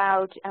ourselves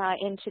out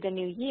into the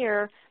new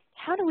year,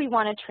 how do we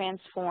want to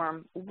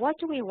transform? What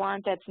do we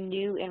want that's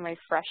new and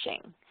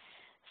refreshing?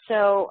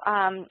 So,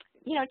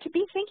 to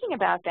be thinking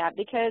about that,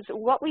 because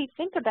what we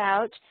think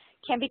about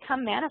can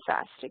become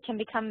manifest. It can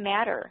become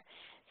matter.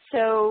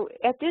 So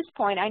at this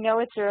point, I know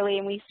it's early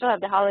and we still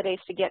have the holidays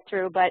to get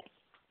through, but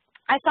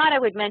I thought I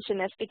would mention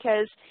this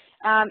because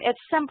at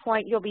some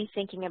point you'll be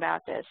thinking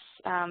about this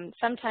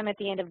sometime at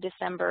the end of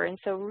December, and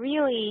so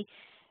really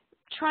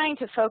trying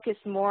to focus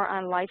more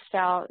on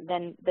lifestyle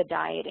than the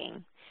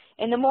dieting.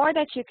 And the more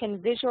that you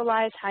can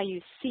visualize how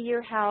you see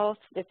your health,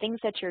 the things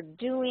that you're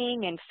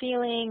doing and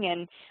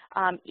feeling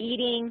and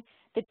eating,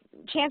 the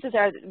chances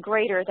are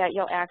greater that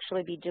you'll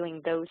actually be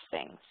doing those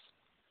things.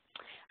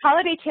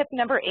 Holiday tip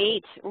number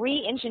 8,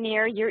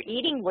 re-engineer your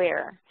eating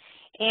wear.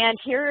 And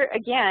here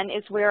again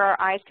is where our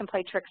eyes can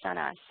play tricks on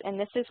us. And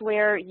this is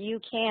where you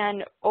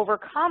can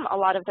overcome a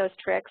lot of those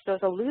tricks, those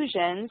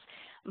illusions,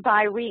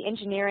 by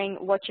re-engineering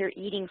what you're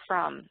eating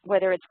from,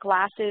 whether it's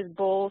glasses,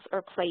 bowls,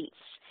 or plates.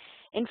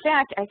 In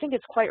fact, I think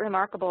it's quite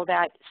remarkable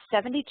that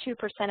 72%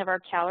 of our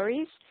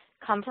calories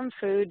come from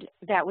food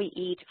that we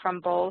eat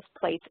from bowls,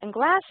 plates, and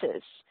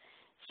glasses.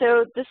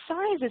 So the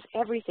size is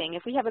everything.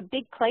 If we have a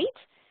big plate,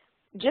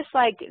 just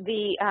like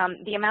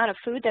the amount of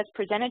food that's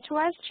presented to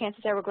us,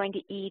 chances are we're going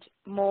to eat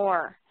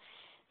more.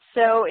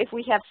 So if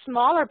we have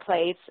smaller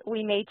plates,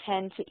 we may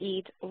tend to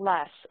eat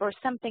less or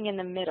something in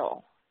the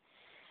middle.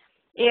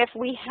 If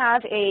we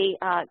have a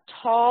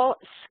tall,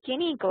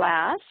 skinny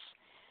glass,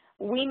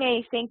 we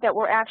may think that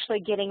we're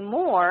actually getting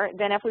more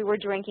than if we were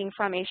drinking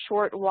from a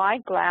short,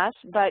 wide glass,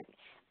 but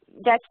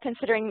that's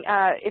considering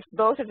if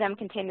both of them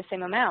contain the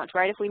same amount,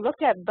 right? If we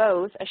looked at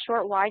both, a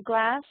short, wide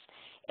glass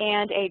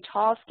and a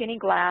tall, skinny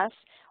glass,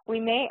 we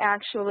may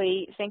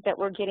actually think that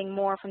we're getting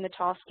more from the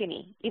tall,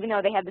 skinny, even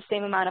though they have the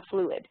same amount of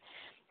fluid.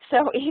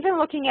 So even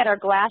looking at our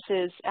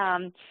glasses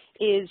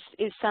is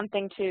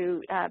something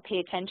to pay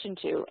attention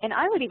to. And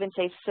I would even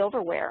say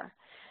silverware.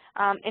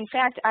 In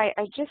fact, I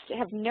just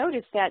have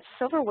noticed that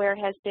silverware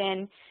has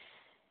been,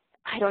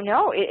 I don't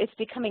know, it's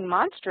becoming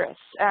monstrous.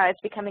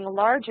 It's becoming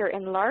larger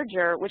and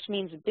larger, which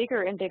means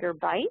bigger and bigger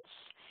bites.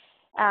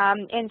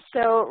 And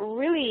so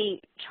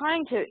really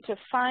trying to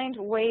find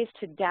ways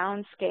to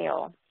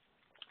downscale,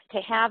 to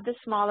have the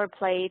smaller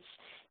plates,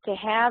 to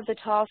have the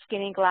tall,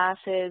 skinny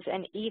glasses,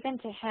 and even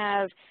to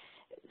have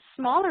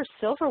smaller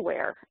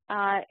silverware,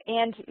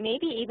 and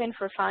maybe even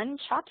for fun,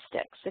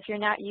 chopsticks, if you're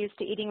not used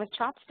to eating with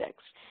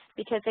chopsticks,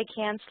 because they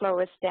can slow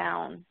us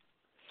down.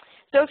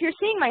 So if you're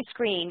seeing my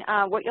screen,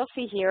 what you'll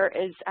see here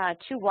is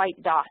 2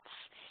 white dots.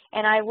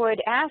 And I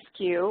would ask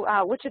you,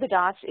 which of the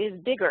dots is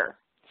bigger?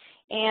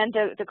 And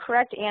the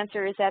correct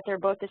answer is that they're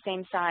both the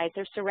same size.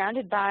 They're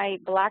surrounded by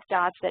black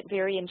dots that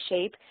vary in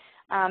shape.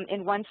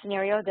 In one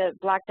scenario, the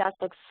black dots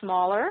look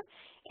smaller,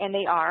 and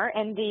they are.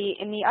 And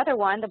in the other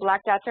one, the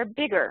black dots are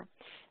bigger.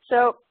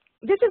 So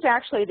this is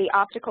actually the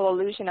optical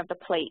illusion of the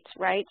plate,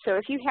 right? So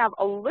if you have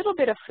a little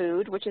bit of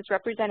food, which is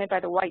represented by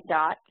the white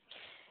dot,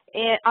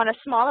 on a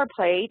smaller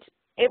plate,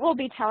 it will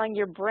be telling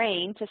your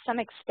brain to some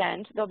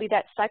extent, there'll be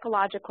that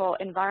psychological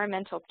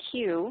environmental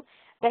cue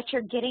that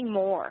you're getting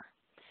more,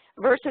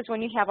 versus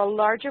when you have a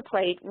larger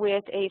plate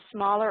with a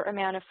smaller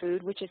amount of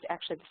food, which is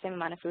actually the same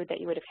amount of food that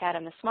you would have had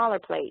on the smaller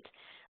plate,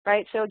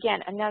 right? So again,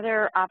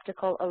 another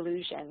optical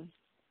illusion.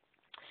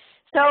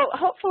 So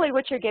hopefully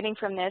what you're getting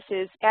from this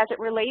is, as it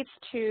relates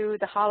to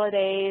the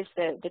holidays,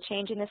 the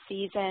change in the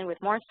season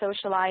with more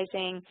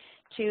socializing,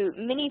 to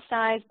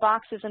mini-sized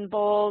boxes and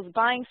bowls,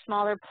 buying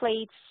smaller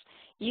plates,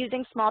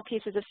 using small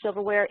pieces of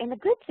silverware. And the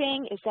good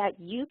thing is that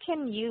you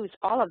can use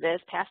all of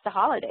this past the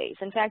holidays.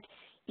 In fact,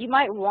 you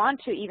might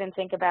want to even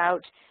think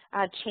about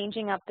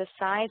changing up the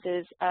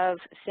sizes of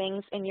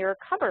things in your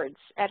cupboards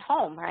at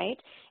home, right?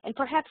 And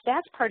perhaps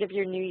that's part of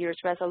your New Year's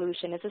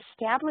resolution, is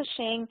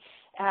establishing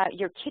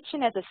your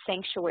kitchen as a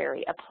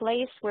sanctuary, a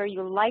place where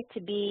you like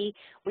to be,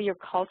 where you're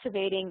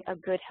cultivating a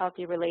good,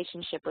 healthy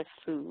relationship with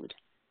food.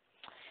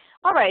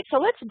 All right, so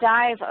let's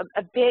dive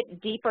a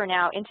bit deeper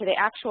now into the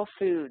actual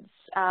foods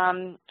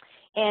and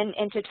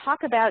to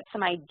talk about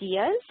some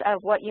ideas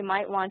of what you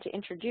might want to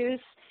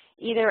introduce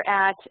either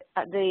at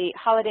the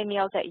holiday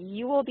meals that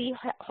you will be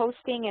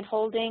hosting and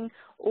holding,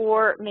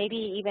 or maybe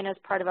even as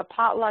part of a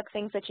potluck,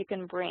 things that you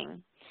can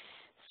bring.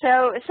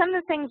 So some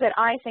of the things that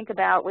I think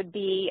about would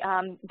be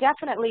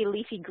definitely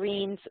leafy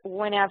greens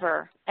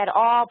whenever, at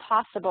all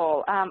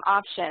possible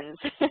options.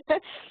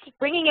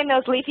 Bringing in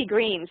those leafy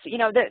greens. You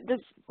know, the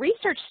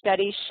research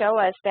studies show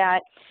us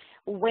that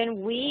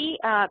when we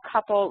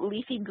couple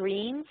leafy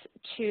greens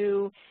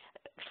to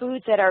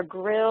foods that are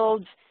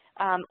grilled,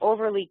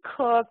 overly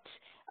cooked,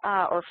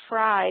 or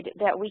fried,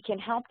 that we can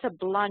help to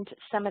blunt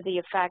some of the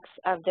effects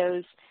of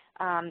those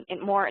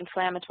more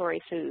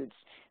inflammatory foods.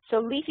 So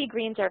leafy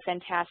greens are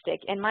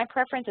fantastic, and my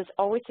preference is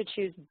always to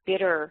choose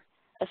bitter,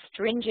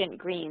 astringent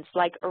greens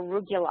like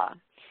arugula,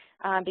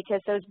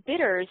 because those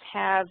bitters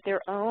have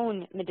their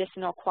own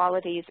medicinal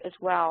qualities as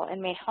well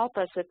and may help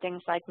us with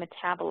things like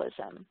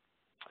metabolism.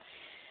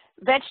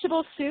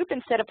 Vegetable soup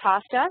instead of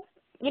pasta.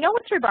 You know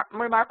what's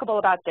remarkable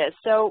about this?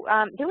 So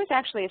there was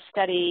actually a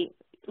study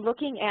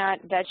looking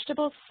at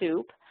vegetable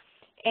soup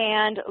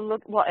and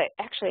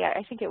actually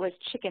I think it was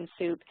chicken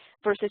soup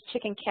versus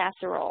chicken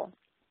casserole.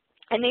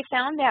 And they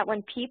found that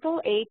when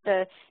people ate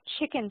the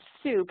chicken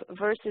soup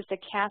versus the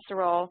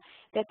casserole,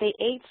 that they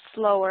ate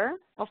slower.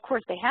 Of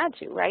course they had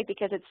to, right,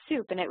 because it's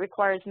soup and it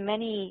requires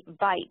many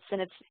bites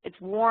and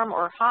it's warm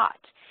or hot.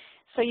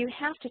 So you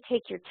have to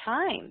take your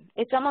time.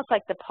 It's almost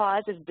like the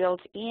pause is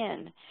built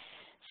in.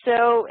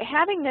 So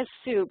having this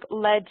soup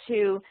led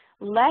to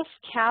less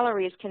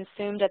calories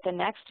consumed at the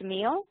next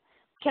meal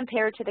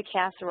compared to the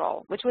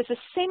casserole, which was the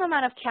same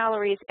amount of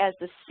calories as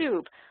the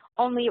soup,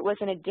 only it was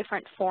in a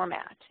different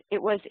format.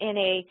 It was in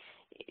a,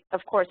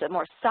 of course, a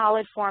more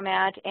solid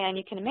format, and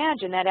you can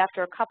imagine that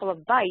after a couple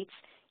of bites,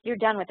 you're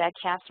done with that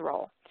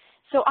casserole.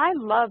 So I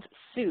love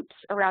soups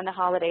around the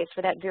holidays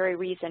for that very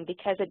reason,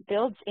 because it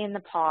builds in the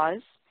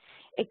pause.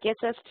 It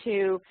gets us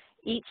to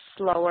eat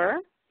slower.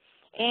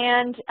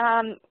 And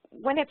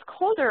when it's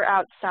colder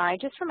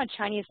outside, just from a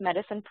Chinese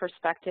medicine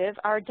perspective,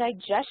 our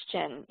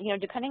digestion,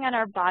 depending on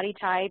our body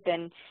type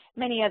and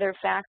many other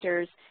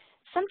factors,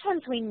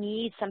 sometimes we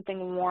need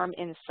something warm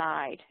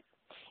inside.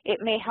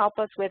 It may help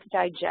us with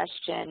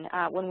digestion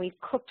when we've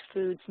cooked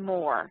foods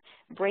more,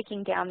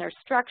 breaking down their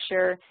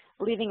structure,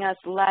 leaving us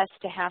less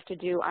to have to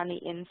do on the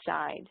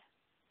inside.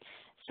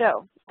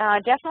 So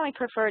definitely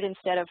preferred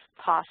instead of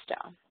pasta.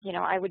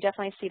 I would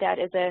definitely see that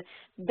as a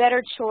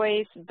better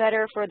choice,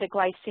 better for the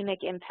glycemic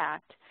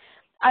impact.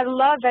 I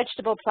love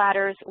vegetable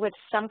platters with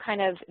some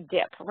kind of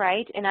dip,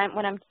 right? And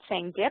when I'm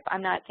saying dip,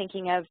 I'm not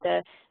thinking of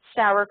the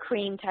sour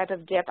cream type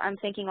of dip. I'm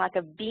thinking like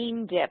a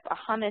bean dip, a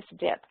hummus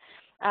dip.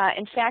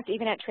 In fact,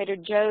 even at Trader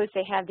Joe's,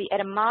 they have the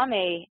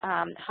edamame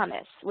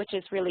hummus, which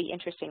is really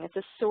interesting. It's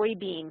a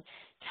soybean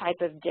type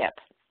of dip.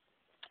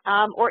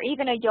 Or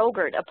even a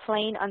yogurt, a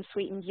plain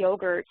unsweetened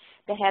yogurt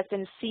that has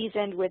been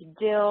seasoned with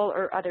dill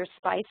or other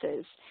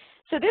spices.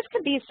 So this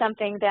could be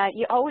something that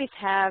you always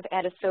have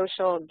at a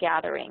social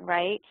gathering,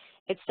 right?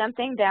 It's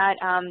something that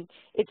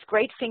it's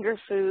great finger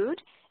food.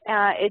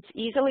 It's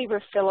easily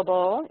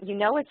refillable.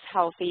 It's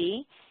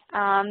healthy.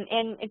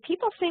 And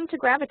people seem to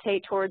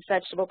gravitate towards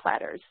vegetable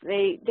platters.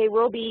 They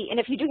will be,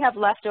 and if you do have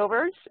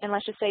leftovers, and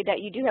let's just say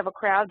that you do have a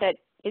crowd that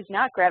is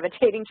not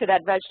gravitating to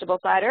that vegetable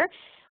platter,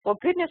 well,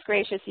 goodness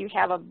gracious, you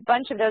have a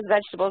bunch of those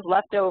vegetables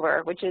left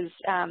over, which is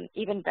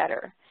even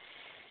better.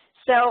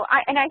 So,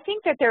 I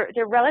think that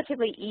they're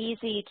relatively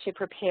easy to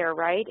prepare,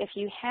 right? If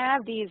you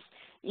have these,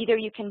 either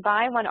you can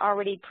buy one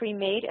already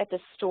pre-made at the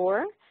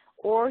store,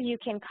 or you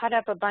can cut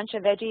up a bunch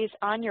of veggies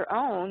on your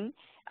own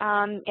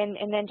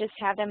and then just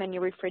have them in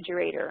your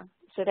refrigerator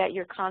so that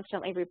you're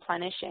constantly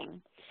replenishing.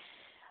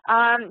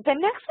 The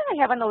next thing I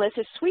have on the list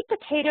is sweet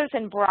potatoes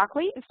and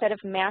broccoli instead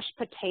of mashed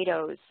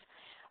potatoes.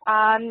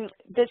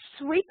 The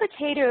sweet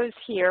potatoes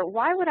here,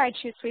 why would I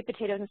choose sweet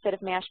potatoes instead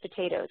of mashed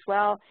potatoes?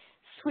 Well,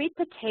 sweet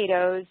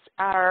potatoes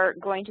are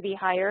going to be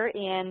higher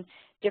in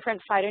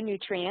different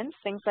phytonutrients,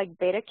 things like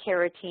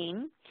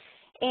beta-carotene,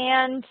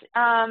 and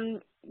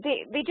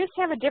they just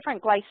have a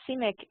different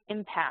glycemic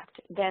impact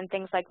than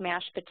things like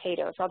mashed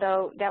potatoes,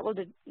 although that will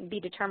be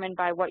determined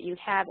by what you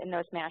have in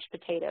those mashed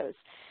potatoes.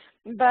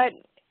 But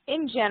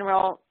in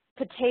general,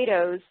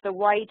 potatoes, the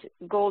white,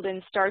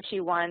 golden, starchy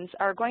ones,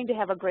 are going to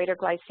have a greater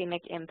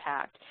glycemic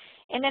impact.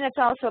 And then it's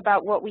also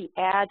about what we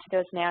add to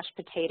those mashed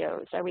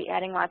potatoes. Are we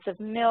adding lots of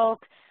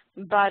milk,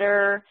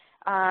 butter,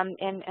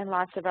 and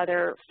lots of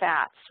other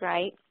fats,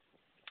 right?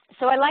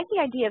 So I like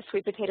the idea of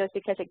sweet potatoes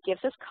because it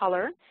gives us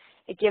color,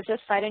 it gives us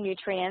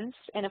phytonutrients,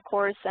 and of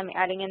course I'm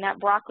adding in that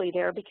broccoli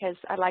there because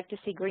I like to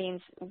see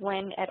greens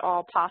when at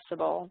all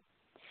possible.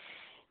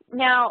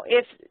 Now,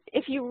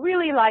 if you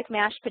really like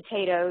mashed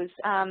potatoes,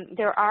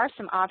 there are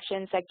some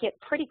options that get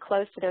pretty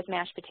close to those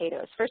mashed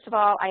potatoes. First of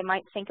all, I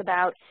might think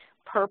about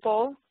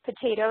purple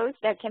potatoes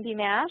that can be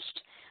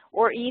mashed,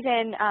 or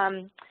even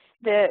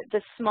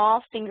the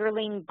small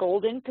fingerling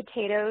golden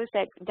potatoes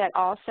that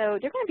also,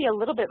 they're going to be a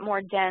little bit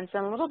more dense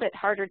and a little bit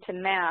harder to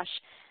mash,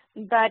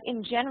 but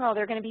in general,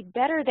 they're going to be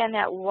better than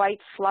that white,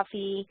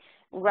 fluffy,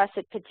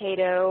 russet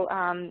potato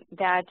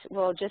that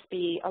will just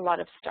be a lot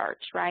of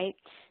starch, right?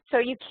 So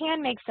you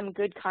can make some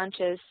good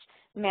conscious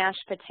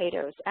mashed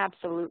potatoes,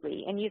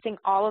 absolutely. And using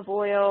olive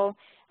oil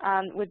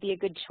would be a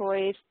good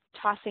choice,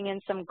 tossing in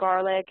some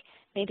garlic,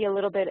 maybe a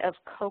little bit of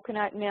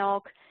coconut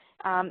milk,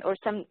 or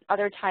some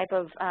other type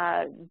of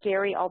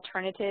dairy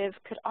alternative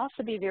could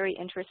also be very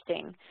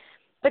interesting.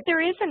 But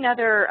there is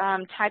another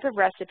type of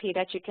recipe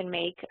that you can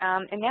make,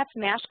 and that's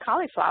mashed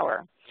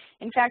cauliflower.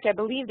 In fact, I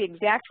believe the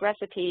exact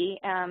recipe,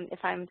 if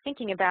I'm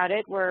thinking about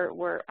it,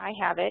 where I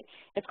have it,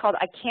 it's called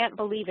I Can't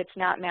Believe It's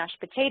Not Mashed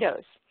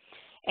Potatoes.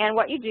 And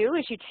what you do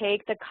is you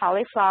take the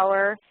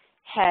cauliflower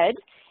head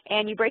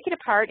and you break it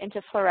apart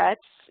into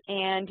florets,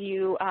 and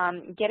you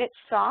get it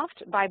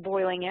soft by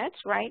boiling it,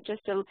 right,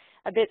 just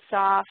a bit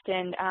soft,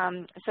 and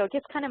so it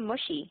gets kind of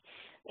mushy.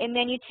 And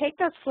then you take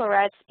those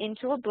florets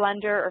into a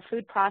blender or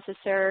food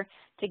processor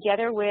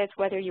together with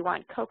whether you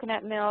want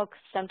coconut milk,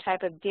 some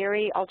type of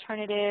dairy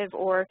alternative,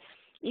 or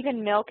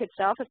even milk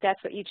itself if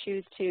that's what you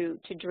choose to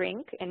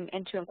drink and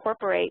to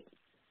incorporate.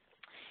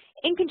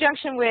 In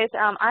conjunction with,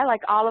 I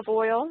like olive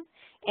oil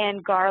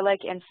and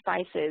garlic and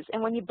spices.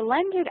 And when you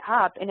blend it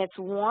up and it's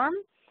warm,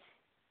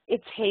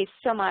 it tastes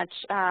so much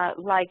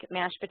like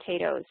mashed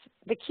potatoes.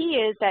 The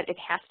key is that it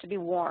has to be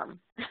warm.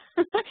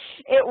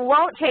 It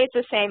won't taste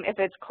the same if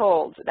it's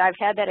cold. I've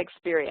had that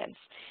experience.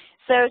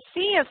 So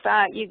see if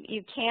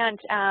you can't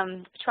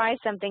try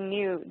something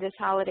new this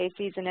holiday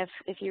season.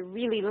 If you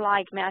really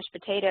like mashed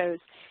potatoes,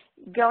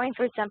 going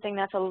for something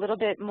that's a little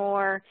bit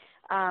more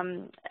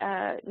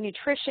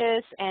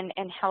nutritious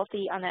and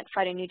healthy on that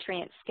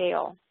phytonutrient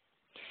scale.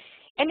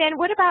 And then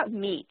what about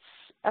meats?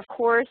 Of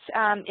course,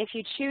 if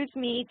you choose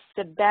meats,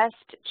 the best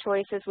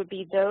choices would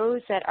be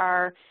those that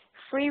are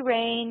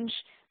free-range,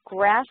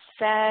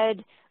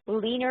 grass-fed,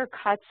 leaner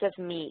cuts of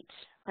meat,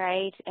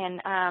 right?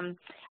 And I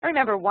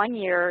remember one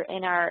year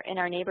in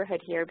our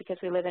neighborhood here, because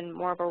we live in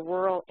more of a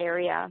rural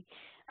area,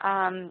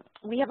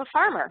 we have a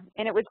farmer,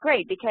 and it was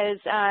great because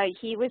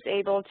he was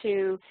able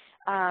to,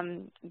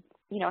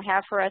 you know,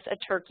 have for us a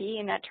turkey,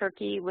 and that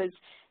turkey was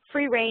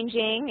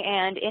free-ranging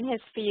and in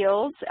his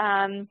fields.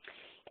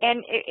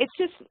 And it's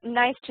just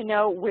nice to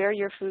know where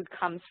your food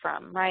comes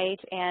from, right?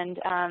 And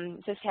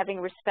just having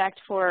respect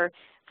for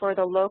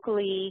the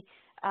locally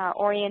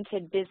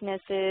oriented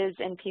businesses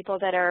and people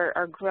that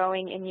are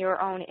growing in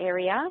your own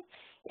area.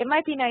 It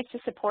might be nice to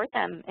support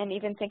them and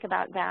even think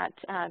about that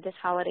this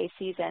holiday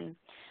season.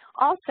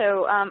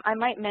 Also, I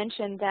might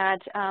mention that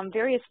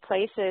various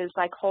places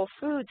like Whole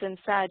Foods and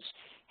such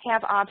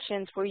have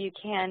options where you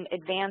can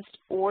advanced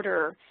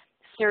order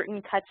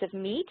certain cuts of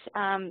meat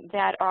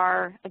that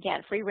are,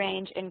 again, free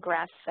range and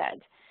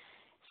grass-fed.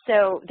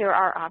 So there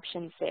are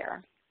options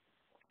there.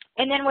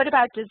 And then what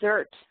about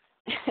dessert?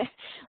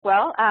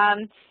 Well,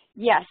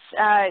 yes,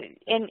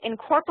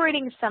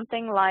 incorporating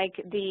something like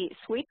the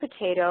sweet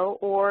potato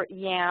or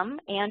yam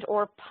and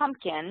or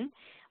pumpkin,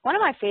 one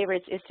of my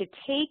favorites is to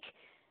take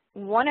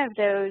one of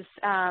those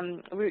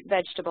root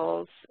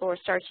vegetables or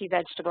starchy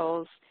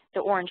vegetables, the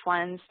orange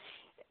ones,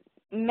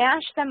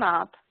 mash them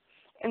up,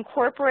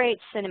 incorporate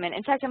cinnamon.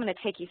 In fact, I'm going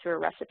to take you through a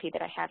recipe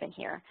that I have in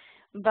here.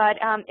 But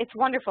it's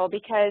wonderful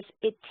because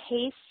it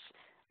tastes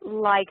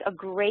like a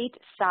great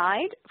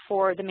side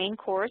for the main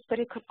course, but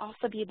it could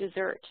also be a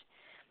dessert.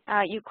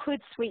 You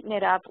could sweeten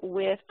it up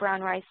with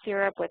brown rice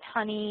syrup, with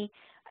honey,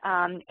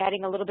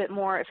 adding a little bit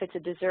more if it's a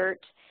dessert.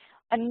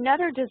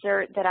 Another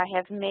dessert that I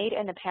have made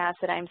in the past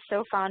that I'm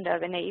so fond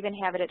of, and they even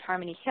have it at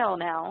Harmony Hill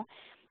now,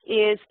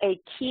 is a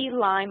key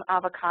lime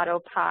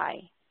avocado pie.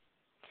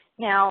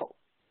 Now,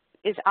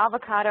 is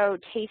avocado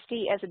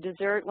tasty as a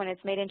dessert when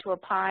it's made into a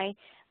pie?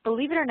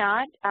 Believe it or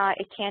not,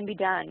 it can be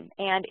done,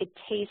 and it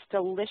tastes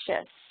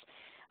delicious.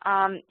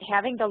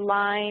 Having the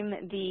lime,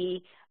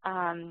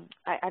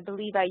 I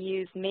believe I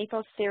used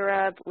maple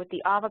syrup with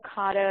the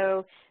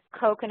avocado,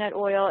 coconut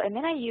oil, and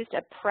then I used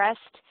a pressed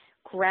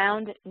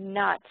ground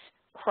nut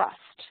crust.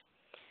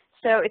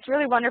 So it's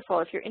really wonderful.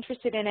 If you're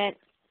interested in it,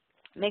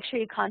 make sure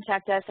you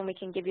contact us and we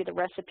can give you the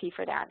recipe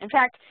for that. In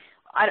fact,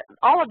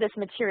 all of this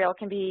material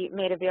can be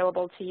made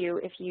available to you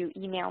if you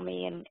email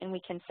me, and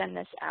we can send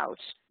this out,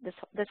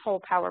 this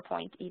whole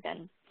PowerPoint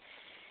even.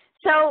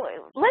 So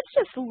let's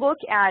just look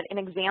at an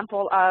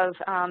example of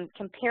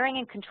comparing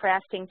and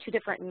contrasting two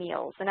different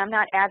meals. And I'm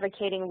not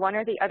advocating one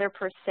or the other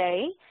per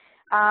se.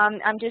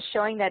 I'm just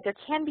showing that there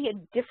can be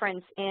a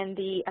difference in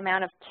the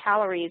amount of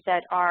calories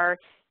that are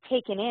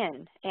taken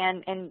in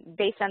and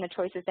based on the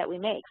choices that we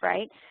make,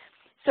 right?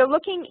 So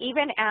looking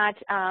even at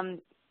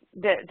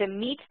the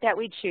meat that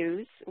we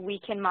choose, we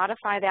can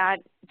modify that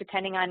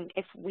depending on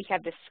if we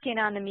have the skin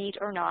on the meat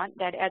or not.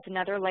 That adds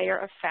another layer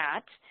of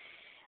fat.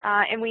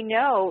 And we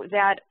know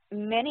that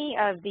many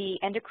of the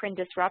endocrine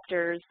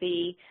disruptors,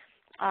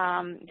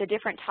 the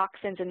different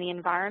toxins in the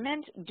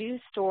environment, do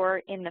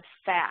store in the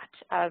fat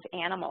of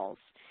animals.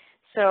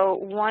 So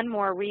one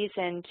more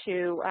reason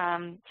to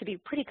be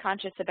pretty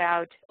conscious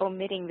about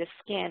omitting the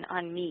skin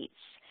on meats.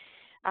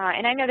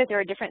 And I know that there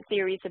are different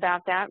theories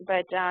about that,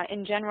 but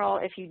in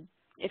general, if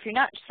you're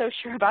not so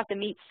sure about the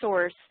meat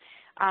source,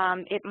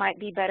 it might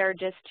be better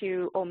just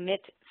to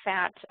omit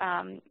fat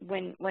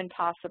when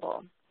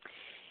possible.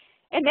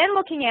 And then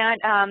looking at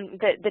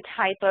the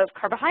type of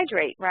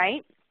carbohydrate,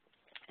 right?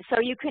 So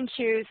you can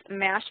choose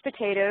mashed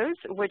potatoes,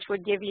 which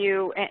would give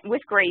you,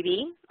 with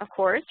gravy, of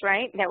course,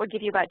 right? That would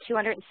give you about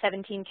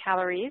 217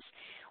 calories.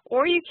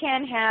 Or you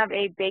can have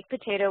a baked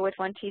potato with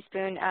 1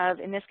 teaspoon of,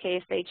 in this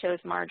case, they chose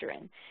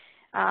margarine.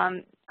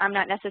 I'm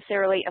not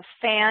necessarily a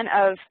fan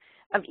of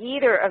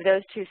either of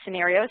those two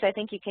scenarios. I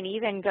think you can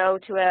even go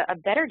to a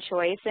better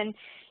choice. And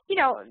you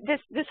know,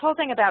 this whole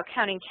thing about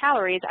counting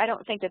calories, I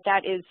don't think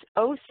that is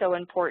oh so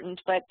important,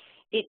 but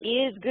it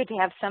is good to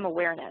have some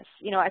awareness.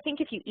 You know, I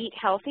think if you eat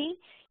healthy,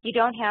 you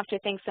don't have to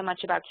think so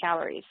much about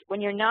calories.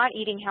 When you're not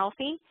eating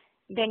healthy,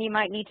 then you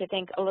might need to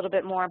think a little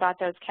bit more about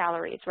those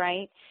calories,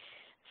 right?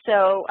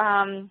 So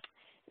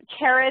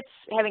carrots,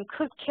 having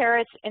cooked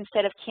carrots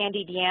instead of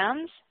candied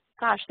yams,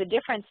 gosh, the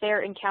difference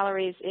there in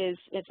calories is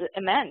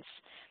immense.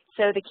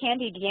 So the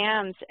candied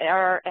yams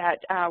are at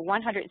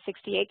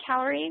 168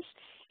 calories,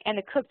 and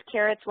the cooked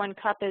carrots, 1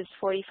 cup is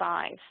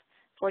 45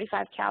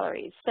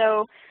 calories.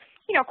 So,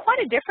 you know, quite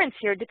a difference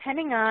here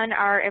depending on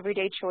our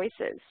everyday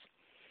choices.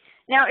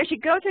 Now, as you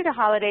go through the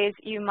holidays,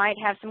 you might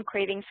have some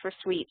cravings for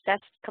sweets.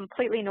 That's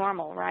completely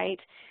normal, right?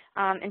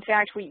 In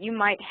fact, you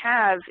might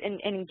have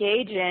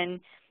engage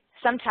in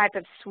some type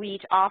of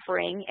sweet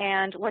offering,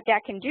 and what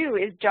that can do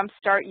is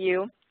jumpstart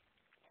you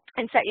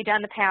and set you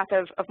down the path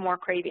of more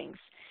cravings.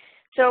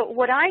 So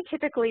what I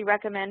typically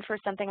recommend for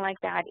something like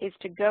that is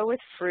to go with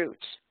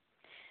fruit.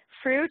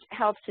 Fruit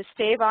helps to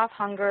stave off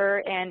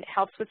hunger and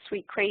helps with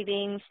sweet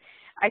cravings.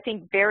 I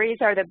think berries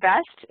are the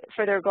best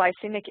for their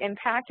glycemic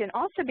impact, and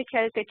also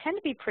because they tend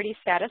to be pretty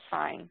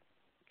satisfying.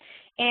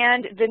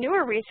 And the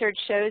newer research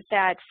shows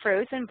that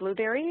frozen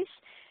blueberries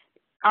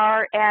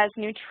are as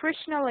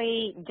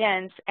nutritionally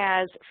dense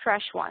as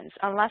fresh ones,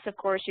 unless, of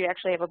course, you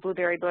actually have a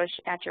blueberry bush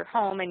at your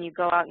home and you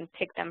go out and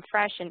pick them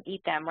fresh and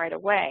eat them right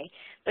away.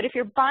 But if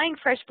you're buying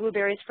fresh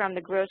blueberries from the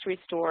grocery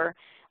store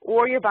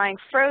or you're buying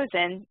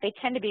frozen, they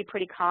tend to be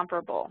pretty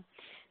comparable.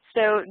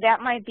 So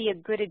that might be a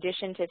good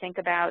addition to think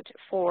about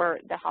for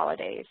the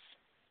holidays.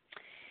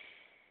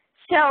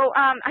 So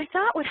I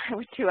thought what I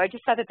would do, I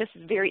just thought that this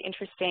is very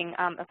interesting,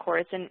 of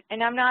course, and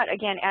I'm not,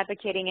 again,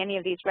 advocating any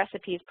of these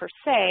recipes per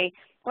se.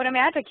 What I'm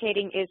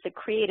advocating is the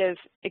creative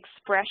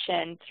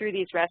expression through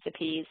these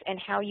recipes and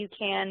how you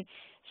can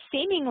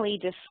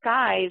seemingly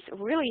disguise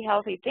really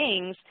healthy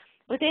things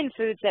within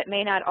foods that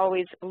may not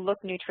always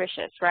look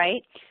nutritious,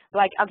 right?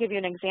 Like, I'll give you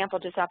an example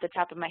just off the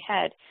top of my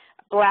head,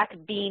 black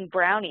bean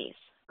brownies,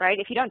 right?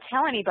 If you don't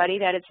tell anybody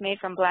that it's made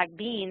from black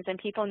beans and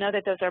people know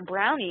that those are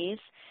brownies,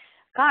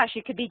 gosh,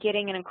 you could be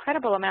getting an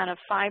incredible amount of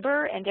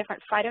fiber and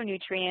different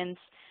phytonutrients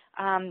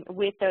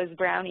with those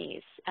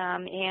brownies.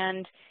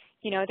 And,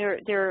 you know,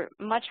 they're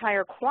much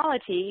higher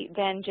quality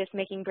than just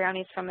making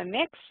brownies from a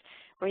mix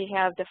where you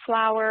have the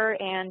flour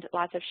and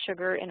lots of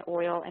sugar and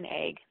oil and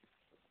egg.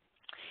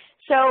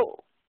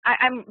 So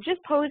I'm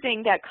just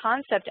posing that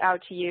concept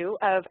out to you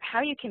of how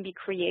you can be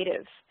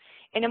creative.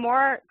 And the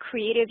more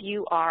creative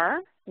you are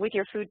with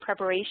your food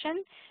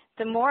preparation,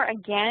 the more,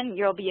 again,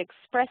 you'll be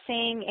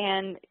expressing,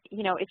 and,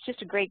 you know, it's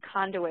just a great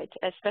conduit,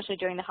 especially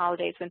during the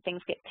holidays when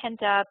things get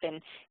pent up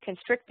and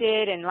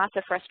constricted and lots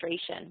of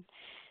frustration.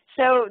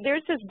 So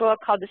there's this book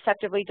called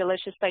Deceptively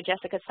Delicious by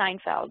Jessica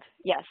Seinfeld.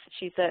 Yes,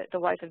 she's the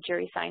wife of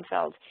Jerry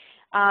Seinfeld.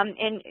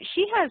 And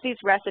she has these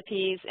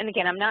recipes, and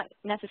again, I'm not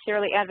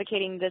necessarily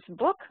advocating this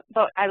book,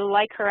 but I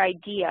like her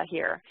idea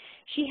here.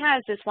 She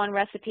has this one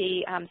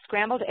recipe,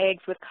 scrambled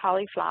eggs with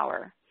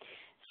cauliflower.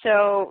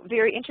 So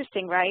very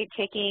interesting, right?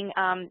 Taking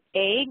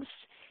eggs,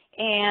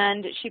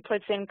 and she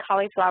puts in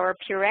cauliflower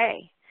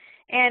puree.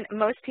 And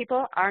most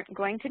people aren't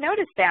going to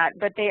notice that,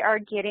 but they are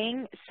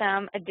getting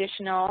some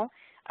additional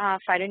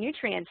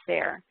phytonutrients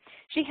there.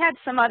 She had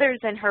some others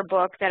in her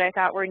book that I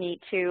thought were neat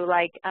too,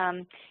 like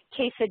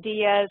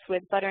quesadillas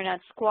with butternut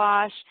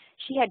squash.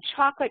 She had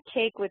chocolate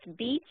cake with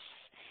beets.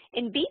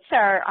 And beets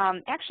are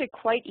actually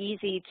quite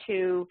easy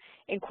to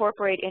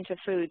incorporate into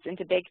foods,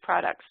 into baked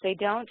products. They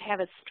don't have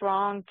a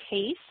strong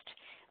taste.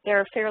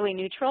 They're fairly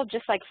neutral,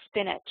 just like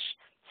spinach.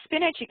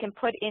 Spinach you can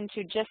put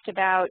into just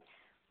about,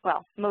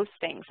 well, most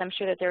things. I'm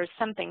sure that there are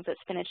some things that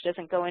spinach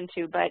doesn't go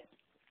into, but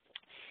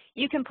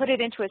you can put it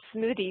into a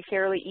smoothie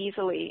fairly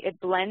easily. It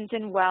blends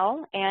in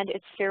well, and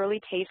it's fairly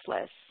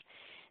tasteless.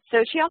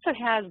 So she also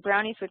has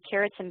brownies with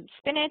carrots and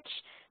spinach,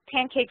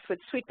 pancakes with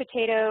sweet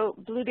potato,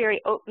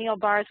 blueberry oatmeal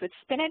bars with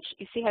spinach.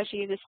 You see how she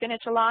uses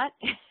spinach a lot?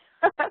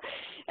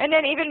 And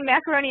then even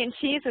macaroni and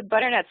cheese with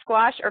butternut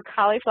squash or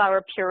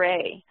cauliflower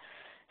puree.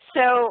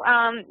 So,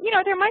 you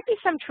know, there might be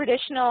some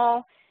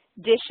traditional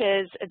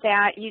dishes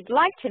that you'd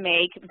like to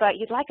make, but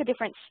you'd like a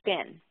different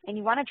spin, and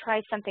you want to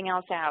try something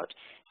else out.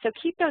 So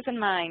keep those in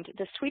mind.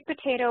 The sweet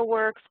potato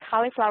works,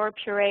 cauliflower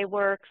puree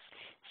works,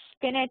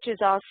 spinach is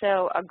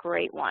also a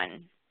great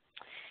one.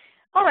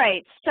 All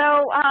right,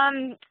 so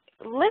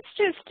let's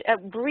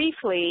just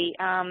briefly,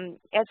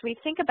 as we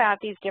think about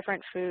these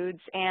different foods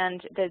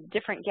and the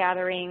different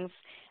gatherings,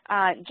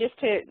 just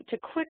to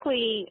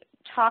quickly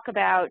talk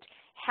about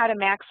how to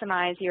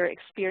maximize your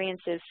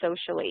experiences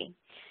socially.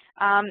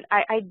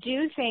 I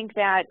do think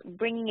that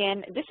bringing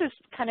in, this is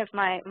kind of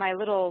my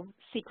little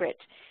secret,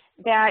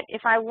 that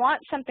if I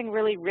want something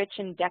really rich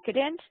and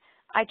decadent,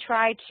 I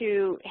try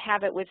to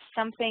have it with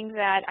something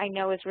that I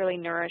know is really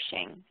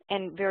nourishing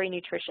and very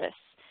nutritious,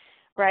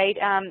 right?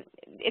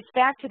 It's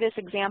back to this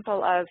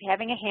example of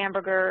having a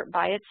hamburger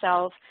by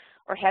itself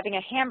or having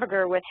a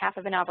hamburger with half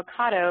of an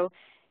avocado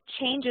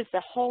changes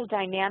the whole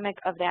dynamic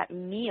of that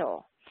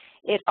meal.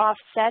 It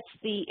offsets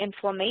the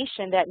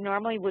inflammation that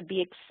normally would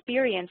be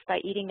experienced by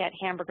eating that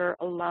hamburger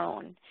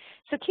alone.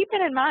 So keep that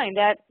in mind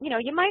that, you know,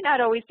 you might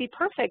not always be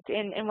perfect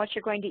in what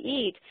you're going to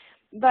eat,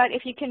 but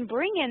if you can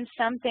bring in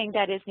something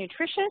that is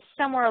nutritious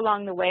somewhere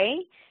along the way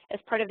as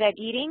part of that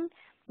eating,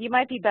 you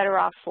might be better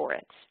off for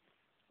it.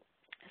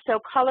 So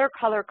color,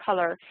 color,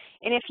 color.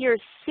 And if you're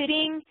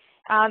sitting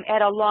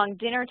at a long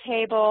dinner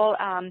table,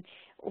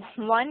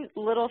 one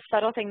little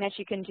subtle thing that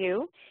you can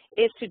do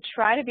is to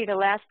try to be the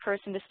last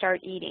person to start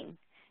eating.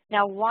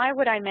 Now, why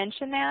would I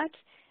mention that?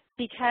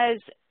 Because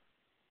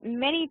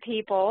many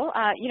people,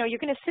 you know, you're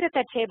going to sit at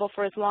that table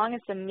for as long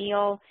as the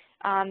meal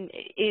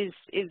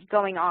is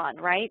going on,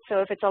 right? So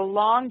if it's a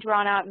long,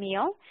 drawn-out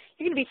meal,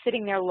 you're going to be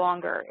sitting there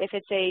longer. If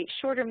it's a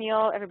shorter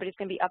meal, everybody's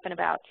going to be up and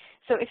about.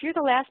 So if you're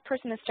the last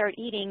person to start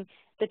eating,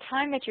 the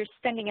time that you're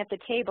spending at the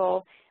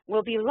table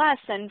will be less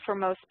than for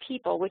most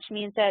people, which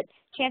means that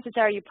chances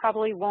are you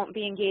probably won't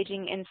be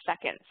engaging in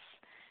seconds,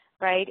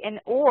 right?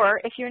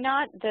 Or if you're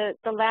not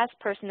the last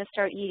person to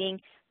start eating,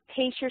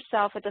 pace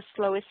yourself with the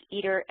slowest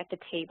eater at the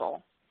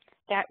table.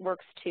 That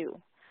works too.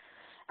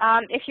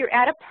 If you're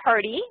at a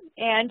party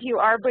and you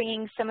are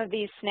bringing some of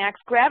these snacks,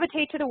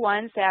 gravitate to the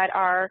ones that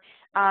are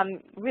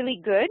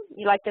really good.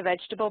 You like the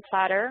vegetable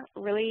platter,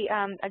 really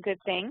a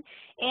good thing.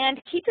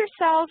 And keep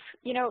yourself,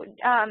 you know,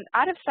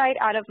 out of sight,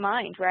 out of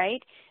mind,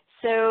 right?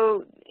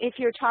 So if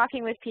you're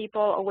talking with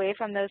people away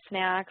from those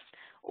snacks,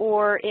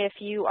 or if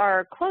you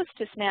are close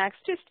to snacks,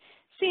 just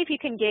see if you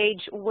can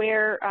gauge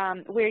where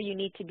you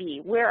need to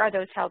be. Where are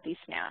those healthy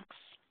snacks?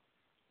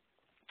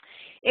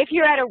 If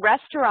you're at a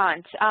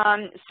restaurant,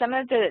 some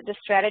of the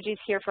strategies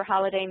here for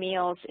holiday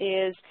meals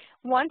is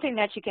one thing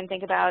that you can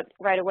think about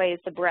right away is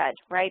the bread,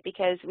 right?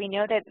 Because we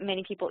know that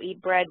many people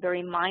eat bread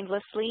very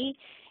mindlessly,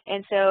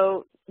 and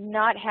so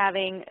not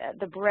having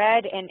the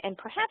bread and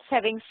perhaps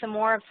having some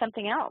more of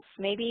something else.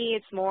 Maybe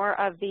it's more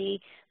of the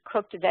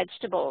cooked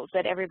vegetables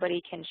that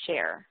everybody can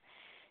share.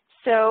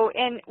 So,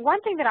 and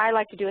one thing that I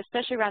like to do,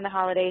 especially around the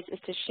holidays, is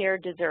to share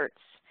desserts.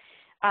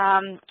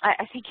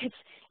 I think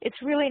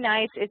it's really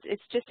nice.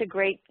 It's just a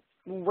great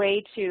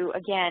way to,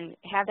 again,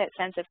 have that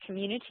sense of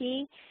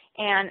community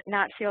and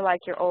not feel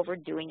like you're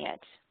overdoing it.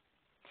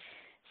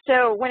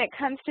 So when it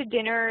comes to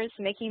dinners,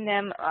 making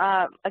them,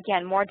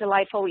 again, more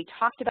delightful, we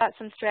talked about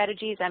some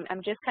strategies.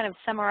 I'm just kind of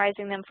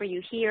summarizing them for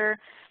you here.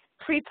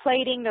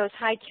 Pre-plating those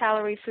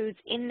high-calorie foods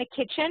in the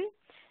kitchen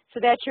so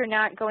that you're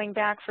not going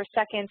back for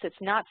seconds. It's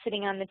not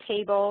sitting on the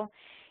table.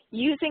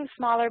 Using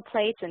smaller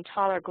plates and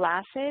taller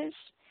glasses.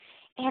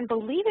 And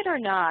believe it or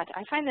not,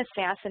 I find this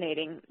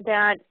fascinating,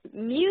 that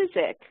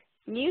music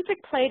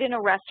played in a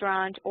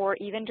restaurant or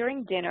even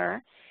during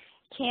dinner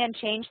can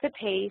change the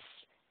pace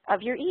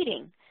of your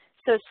eating.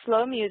 So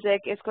slow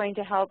music is going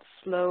to help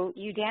slow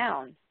you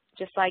down,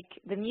 just like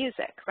the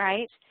music,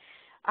 right?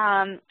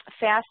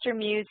 Faster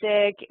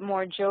music,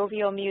 more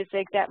jovial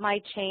music, that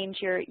might change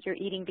your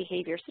eating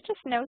behavior. So just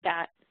note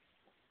that.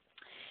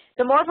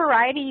 The more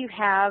variety you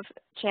have,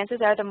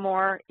 chances are the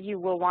more you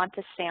will want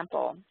to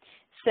sample.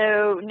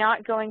 So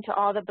not going to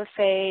all the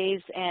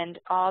buffets and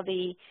all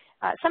the,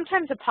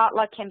 sometimes a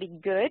potluck can be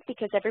good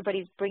because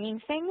everybody's bringing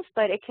things,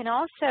 but it can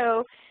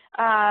also,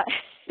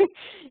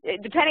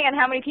 depending on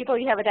how many people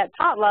you have at that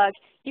potluck,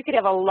 you could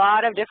have a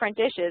lot of different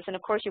dishes. And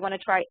of course you want to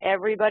try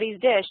everybody's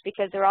dish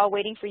because they're all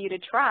waiting for you to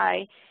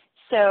try.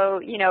 So,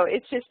 you know,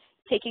 it's just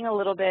taking a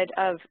little bit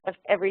of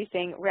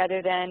everything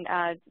rather than,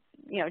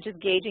 you know, just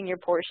gauging your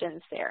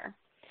portions there.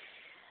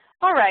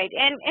 All right,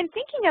 and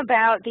thinking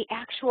about the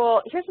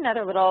actual, here's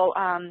another little,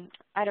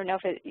 I don't know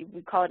if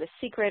we call it a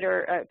secret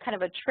or kind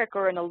of a trick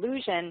or an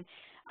illusion,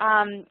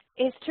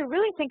 is to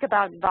really think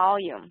about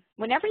volume.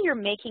 Whenever you're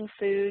making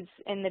foods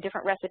in the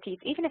different recipes,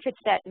 even if it's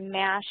that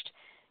mashed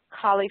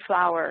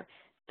cauliflower,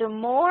 the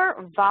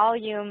more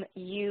volume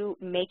you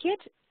make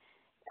it,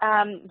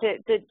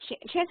 the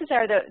chances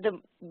are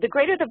the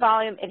greater the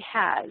volume it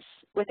has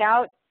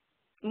without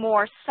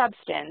more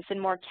substance and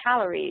more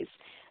calories,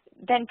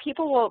 then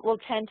people will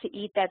tend to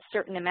eat that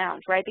certain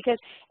amount, right? Because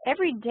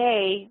every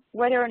day,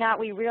 whether or not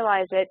we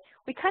realize it,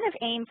 we kind of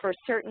aim for a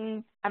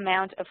certain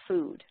amount of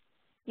food.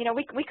 You know,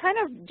 we kind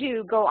of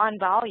do go on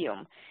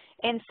volume.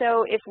 And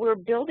so if we're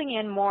building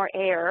in more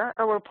air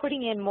or we're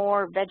putting in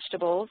more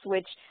vegetables,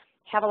 which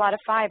have a lot of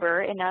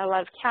fiber and not a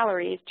lot of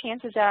calories,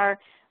 chances are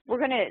we're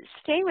going to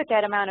stay with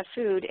that amount of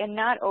food and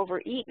not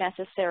overeat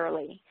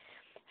necessarily.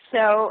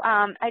 So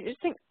I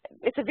just think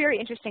it's a very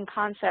interesting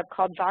concept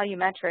called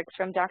volumetrics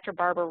from Dr.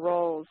 Barbara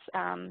Rolls,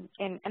 and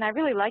I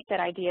really like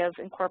that idea of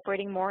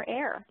incorporating more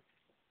air.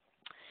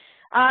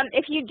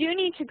 If you do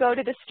need to go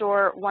to the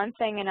store, one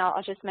thing, and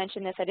I'll just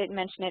mention this, I didn't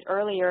mention it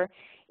earlier,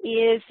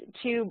 is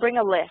to bring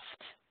a list.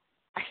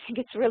 I think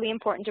it's really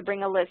important to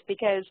bring a list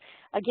because,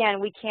 again,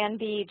 we can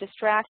be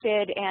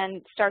distracted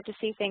and start to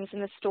see things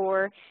in the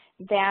store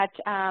that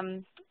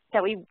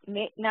that we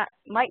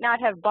might not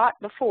have bought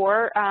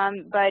before,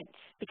 but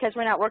because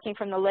we're not working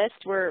from the list,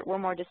 we're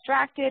more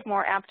distracted,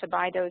 more apt to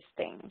buy those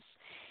things.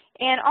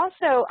 And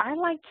also, I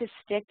like to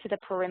stick to the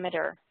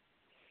perimeter,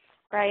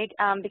 right?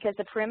 Because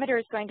the perimeter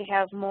is going to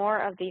have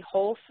more of the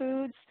whole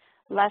foods,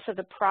 less of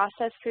the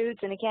processed foods,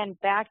 and again,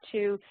 back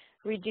to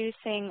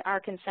reducing our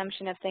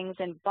consumption of things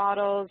in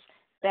bottles,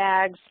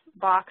 bags,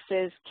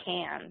 boxes,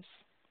 cans.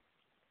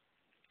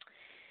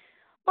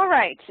 All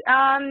right,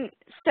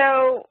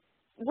 so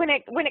when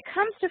it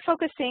comes to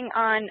focusing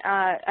on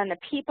the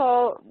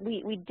people,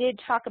 we did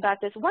talk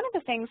about this. One of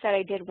the things that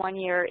I did one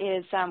year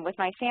is with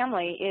my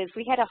family is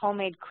we had a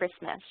homemade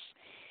Christmas.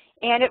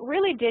 And it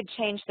really did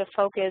change the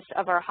focus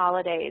of our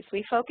holidays.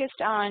 We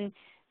focused on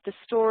the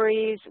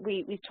stories.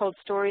 We've told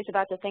stories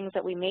about the things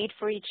that we made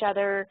for each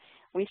other.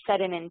 We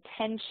set an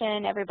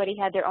intention. Everybody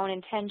had their own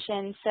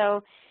intention.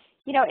 So,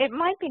 you know, it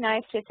might be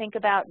nice to think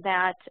about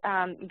that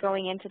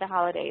going into the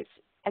holidays.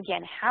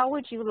 Again, how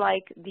would you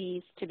like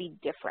these to be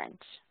different?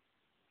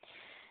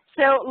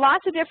 So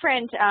lots of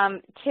different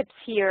tips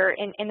here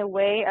in the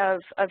way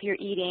of your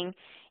eating.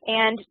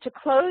 And to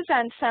close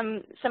on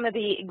some of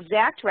the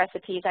exact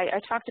recipes, I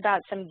talked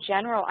about some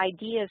general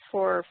ideas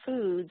for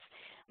foods,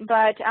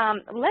 but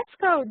let's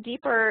go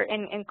deeper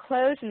and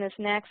close in this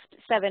next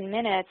 7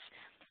 minutes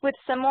with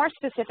some more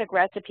specific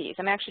recipes.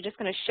 I'm actually just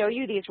going to show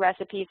you these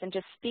recipes and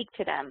just speak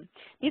to them.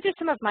 These are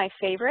some of my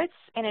favorites,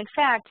 and in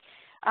fact,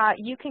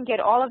 you can get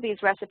all of these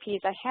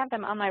recipes. I have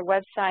them on my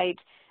website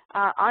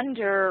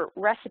under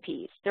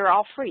recipes. They're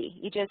all free.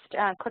 You just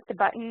click the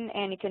button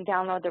and you can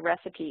download the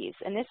recipes.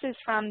 And this is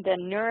from the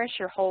Nourish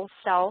Your Whole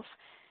Self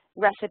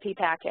recipe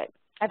packet.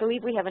 I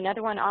believe we have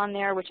another one on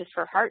there which is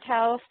for heart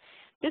health.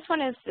 This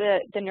one is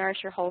the Nourish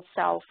Your Whole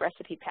Self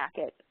recipe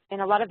packet.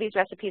 And a lot of these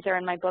recipes are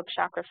in my book,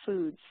 Chakra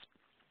Foods.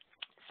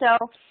 So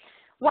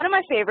one of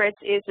my favorites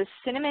is the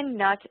cinnamon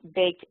nut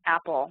baked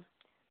apple.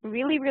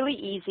 Really, really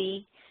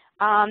easy.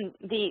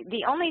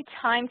 The only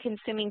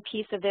time-consuming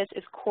piece of this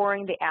is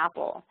coring the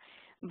apple.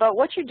 But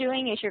what you're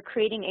doing is you're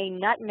creating a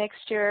nut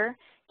mixture,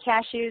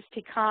 cashews,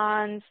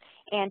 pecans,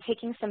 and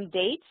taking some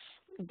dates.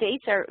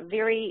 Dates are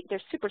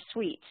they're super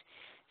sweet.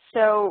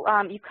 So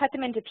you cut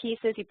them into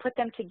pieces, you put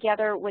them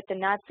together with the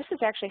nuts. This is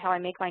actually how I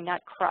make my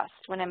nut crust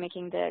when I'm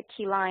making the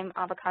key lime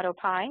avocado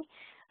pie.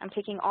 I'm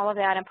taking all of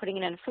that, I'm putting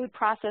it in a food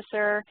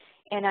processor,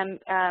 and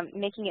I'm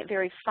making it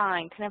very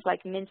fine, kind of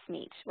like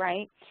mincemeat,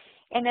 right?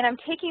 And then I'm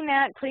taking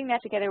that, putting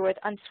that together with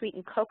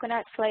unsweetened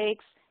coconut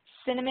flakes,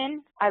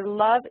 cinnamon. I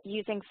love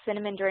using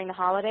cinnamon during the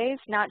holidays,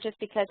 not just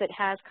because it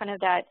has kind of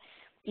that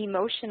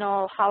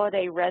emotional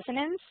holiday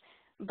resonance,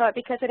 but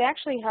because it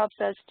actually helps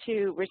us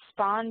to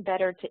respond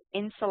better to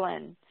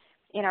insulin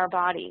in our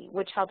body,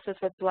 which helps us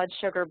with blood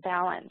sugar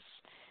balance.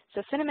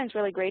 So cinnamon's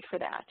really great for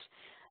that.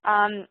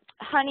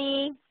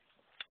 Honey,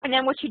 and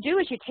then what you do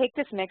is you take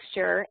this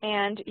mixture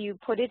and you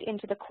put it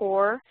into the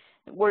core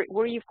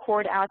where you've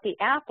cored out the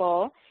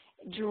apple,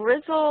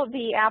 drizzle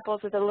the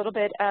apples with a little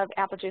bit of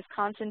apple juice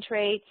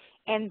concentrate,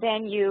 and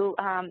then you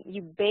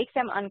bake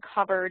them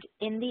uncovered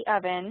in the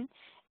oven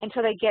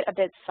until they get a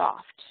bit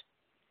soft,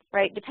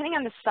 right? Depending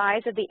on the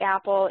size of the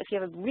apple, if you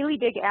have a really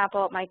big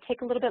apple, it might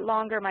take a little bit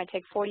longer, it might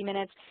take 40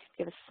 minutes. If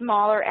you have a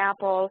smaller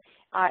apple,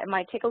 it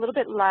might take a little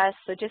bit less,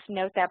 so just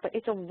note that. But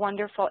it's a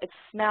wonderful, it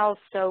smells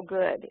so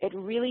good. It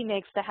really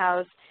makes the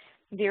house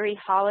very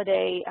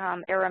holiday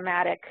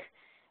aromatic.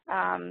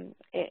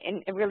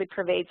 It really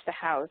pervades the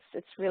house.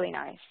 It's really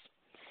nice.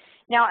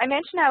 Now, I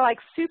mentioned I like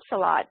soups a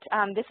lot.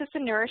 This is the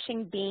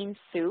Nourishing Bean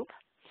Soup.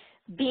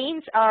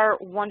 Beans are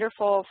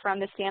wonderful from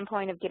the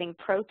standpoint of getting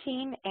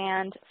protein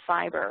and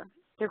fiber.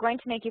 They're going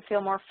to make you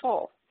feel more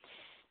full.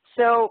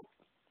 So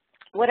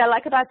what I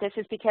like about this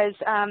is because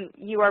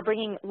you are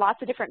bringing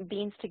lots of different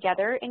beans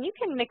together, and you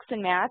can mix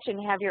and match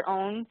and have your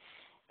own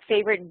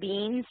favorite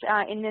beans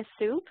in this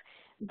soup.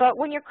 But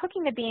when you're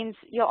cooking the beans,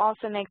 you'll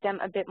also make them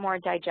a bit more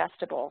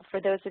digestible for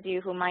those of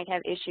you who might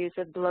have issues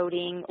with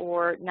bloating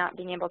or not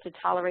being able to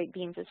tolerate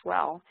beans as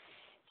well.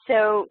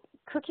 So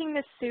cooking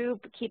the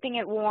soup, keeping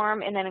it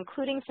warm, and then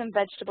including some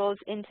vegetables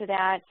into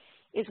that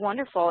is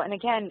wonderful. And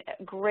again,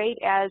 great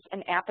as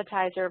an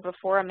appetizer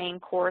before a main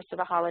course of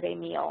a holiday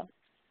meal.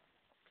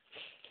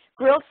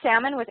 Grilled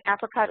salmon with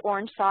apricot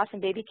orange sauce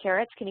and baby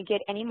carrots. Can you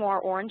get any more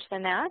orange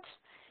than that?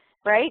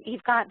 Right?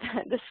 You've got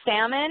the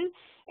salmon,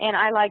 and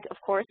I like, of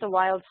course, the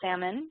wild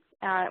salmon.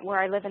 Where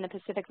I live in the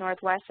Pacific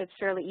Northwest, it's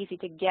fairly easy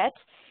to get.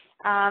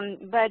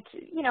 But,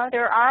 you know,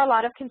 there are a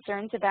lot of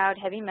concerns about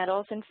heavy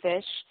metals in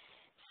fish.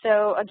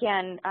 So,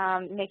 again,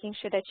 making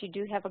sure that you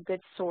do have a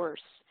good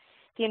source.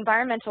 The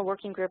Environmental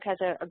Working Group has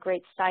a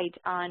great site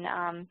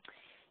on,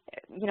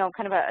 you know,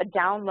 kind of a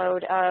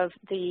download of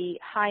the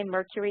high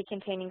mercury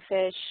containing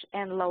fish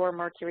and lower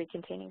mercury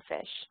containing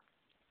fish.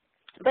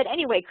 But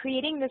anyway,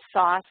 creating this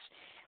sauce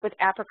with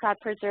apricot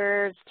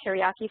preserves,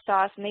 teriyaki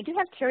sauce, and they do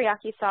have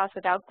teriyaki sauce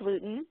without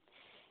gluten,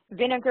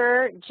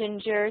 vinegar,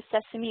 ginger,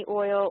 sesame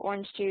oil,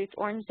 orange juice,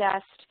 orange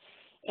zest,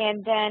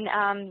 and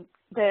then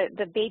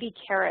the baby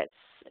carrots.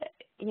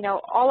 You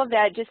know, all of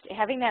that, just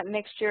having that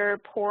mixture,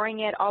 pouring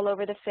it all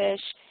over the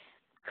fish,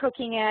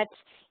 cooking it.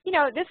 You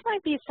know, this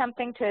might be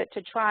something to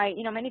try.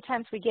 You know, many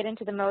times we get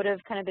into the mode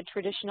of kind of the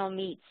traditional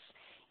meats,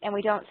 and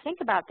we don't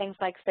think about things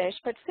like fish,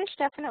 but fish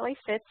definitely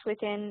fits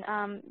within,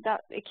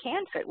 it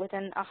can fit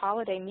within a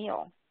holiday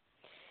meal.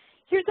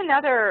 Here's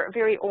another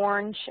very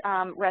orange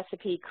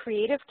recipe,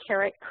 creative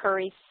carrot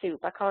curry soup.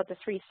 I call it the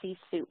 3C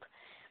soup.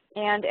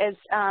 And as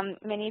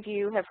many of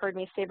you have heard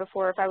me say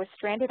before, if I was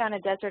stranded on a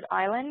desert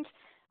island,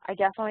 I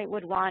definitely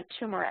would want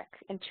turmeric,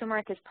 and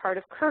turmeric is part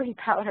of curry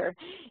powder.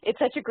 It's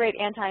such a great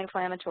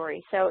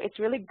anti-inflammatory, so it's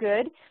really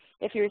good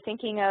if you're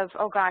thinking of,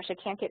 oh gosh, I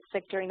can't get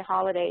sick during the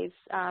holidays.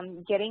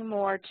 Getting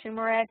more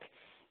turmeric,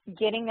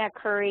 getting that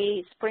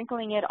curry,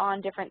 sprinkling it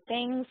on different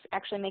things,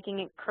 actually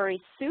making it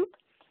curry soup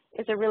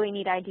is a really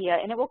neat idea,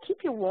 and it will keep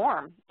you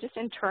warm just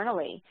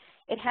internally.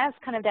 It has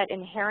kind of that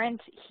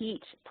inherent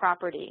heat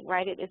property,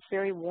 right? It's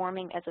very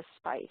warming as a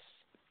spice.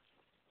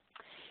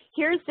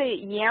 Here's the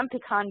yam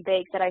pecan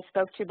bake that I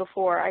spoke to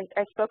before.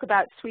 I spoke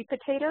about sweet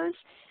potatoes,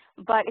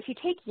 but if you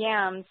take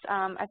yams,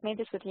 I've made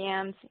this with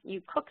yams,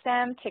 you cook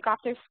them, take off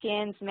their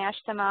skins, mash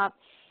them up,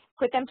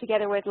 put them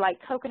together with light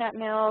coconut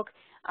milk,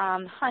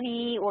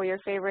 honey, or your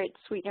favorite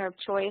sweetener of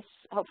choice,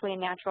 hopefully a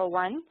natural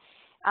one.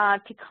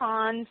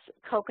 Pecans,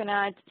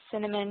 coconut,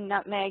 cinnamon,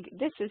 nutmeg.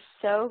 This is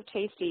so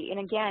tasty, and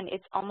again,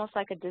 it's almost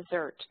like a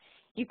dessert.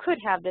 You could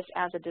have this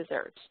as a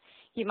dessert.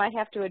 You might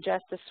have to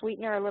adjust the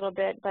sweetener a little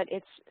bit, but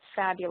it's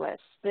fabulous.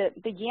 The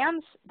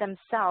yams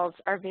themselves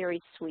are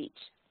very sweet.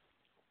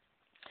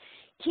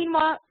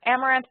 Quinoa,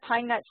 amaranth,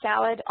 pine nut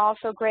salad,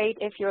 also great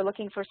if you're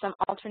looking for some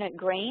alternate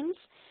grains.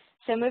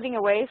 So moving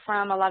away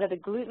from a lot of the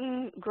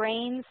gluten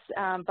grains,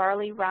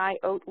 barley, rye,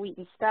 oat, wheat,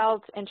 and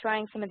spelt, and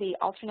trying some of the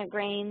alternate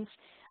grains.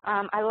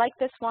 I like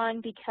this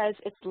one because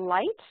it's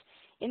light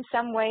in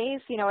some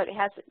ways. You know, it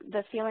has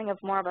the feeling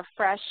of more of a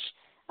fresh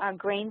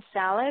grain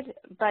salad,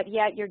 but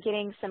yet you're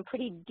getting some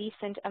pretty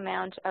decent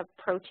amount of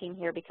protein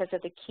here because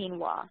of the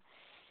quinoa.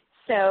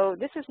 So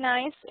this is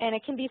nice, and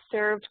it can be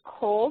served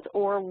cold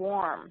or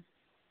warm.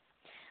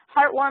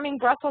 Heartwarming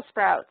Brussels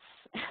sprouts.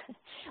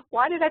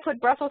 Why did I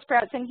put Brussels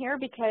sprouts in here?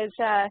 Because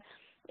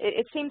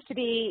it seems to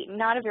be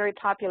not a very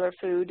popular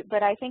food,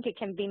 but I think it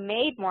can be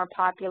made more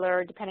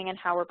popular depending on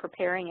how we're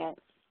preparing it.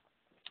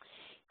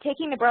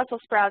 Taking the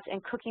Brussels sprouts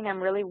and cooking them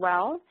really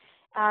well.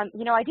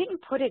 You know, I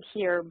didn't put it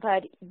here,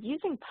 but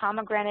using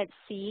pomegranate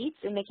seeds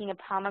and making a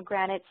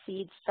pomegranate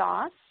seed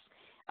sauce,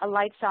 a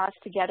light sauce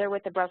together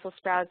with the Brussels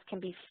sprouts can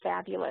be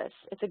fabulous.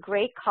 It's a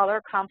great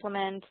color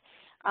complement.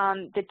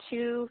 The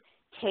two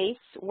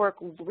tastes work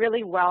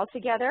really well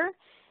together,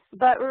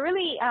 but we're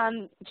really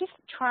just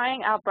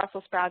trying out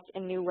Brussels sprouts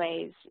in new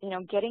ways. You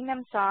know, getting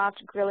them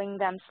soft, grilling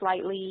them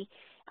slightly.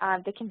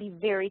 They can be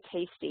very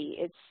tasty.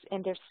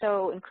 And they're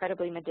so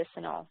incredibly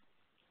medicinal.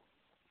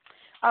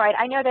 All right,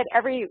 I know that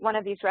every one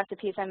of these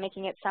recipes I'm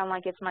making it sound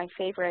like it's my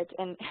favorite,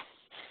 and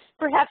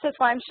perhaps that's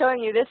why I'm showing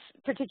you this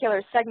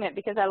particular segment,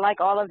 because I like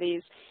all of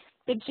these.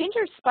 The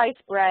ginger spice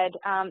bread,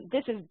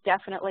 this is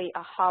definitely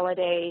a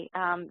holiday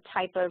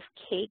type of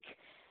cake.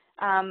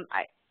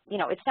 You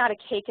know, it's not a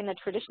cake in the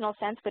traditional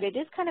sense, but it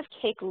is kind of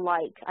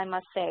cake-like, I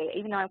must say.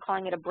 Even though I'm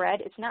calling it a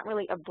bread, it's not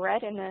really a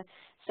bread in the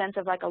sense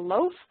of like a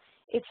loaf.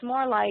 It's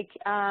more like,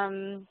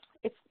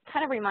 it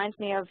kind of reminds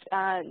me of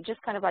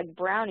just kind of like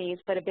brownies,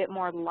 but a bit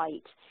more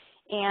light.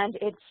 And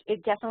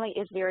it definitely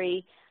is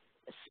very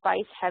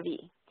spice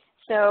heavy.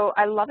 So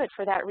I love it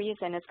for that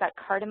reason. It's got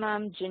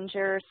cardamom,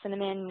 ginger,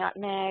 cinnamon,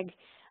 nutmeg,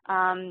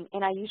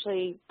 and I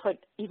usually put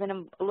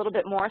even a little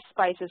bit more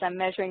spice as I'm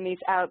measuring these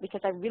out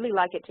because I really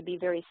like it to be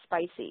very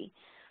spicy.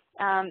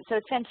 So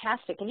it's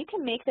fantastic, and you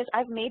can make this.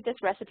 I've made this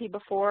recipe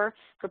before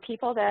for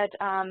people that,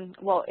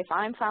 well, if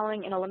I'm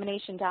following an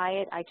elimination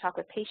diet, I talk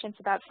with patients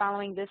about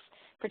following this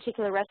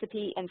particular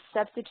recipe and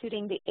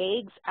substituting the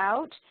eggs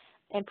out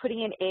and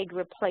putting an egg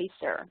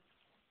replacer.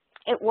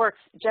 It works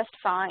just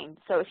fine.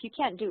 So if you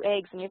can't do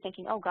eggs and you're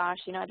thinking, oh gosh,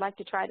 you know, I'd like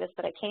to try this,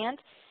 but I can't,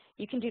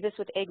 you can do this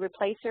with egg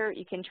replacer.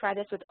 You can try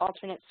this with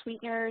alternate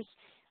sweeteners.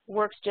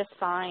 Works just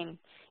fine.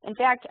 In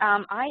fact,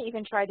 I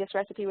even tried this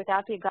recipe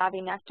without the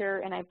agave nectar,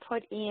 and I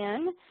put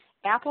in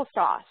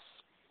applesauce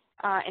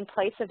in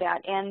place of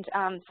that, and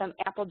some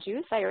apple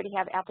juice. I already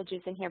have apple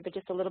juice in here, but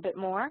just a little bit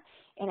more,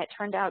 and it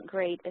turned out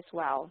great as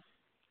well.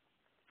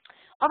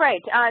 All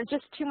right,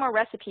 just two more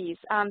recipes.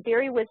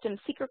 Berry Wisdom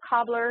Secret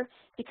Cobbler,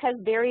 because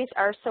berries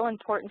are so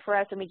important for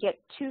us and we get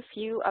too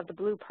few of the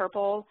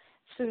blue-purple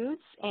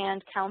foods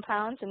and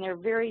compounds, and they're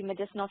very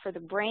medicinal for the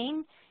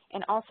brain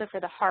and also for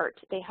the heart.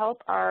 They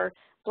help our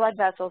blood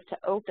vessels to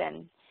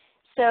open.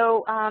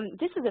 So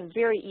this is a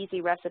very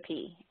easy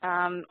recipe,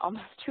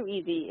 almost too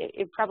easy.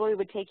 It probably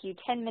would take you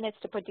 10 minutes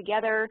to put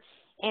together,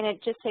 and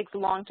it just takes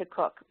long to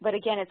cook. But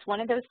again, it's one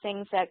of those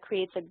things that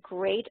creates a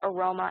great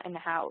aroma in the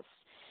house.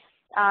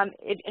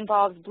 It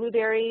involves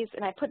blueberries,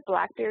 and I put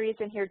blackberries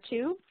in here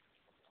too,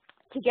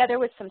 together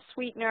with some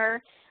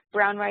sweetener,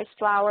 brown rice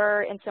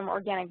flour, and some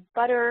organic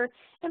butter.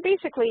 And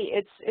basically,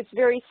 it's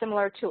very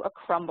similar to a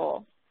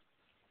crumble.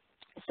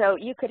 So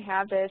you could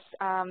have this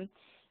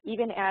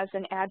even as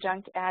an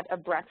adjunct at a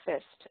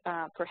breakfast,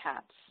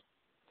 perhaps.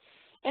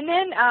 And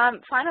then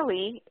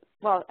finally,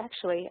 well,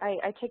 actually,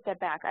 I take that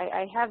back.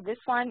 I have this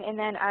one, and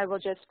then I will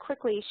just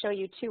quickly show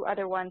you two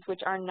other ones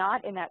which are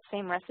not in that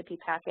same recipe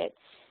packet.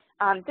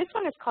 This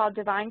one is called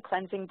Divine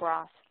Cleansing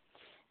Broth.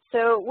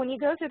 So when you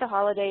go through the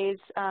holidays,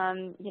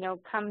 you know,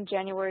 come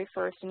January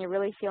 1st, and you're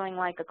really feeling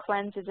like a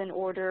cleanse is in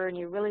order, and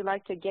you really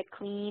like to get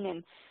clean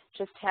and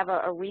just have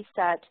a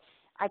reset,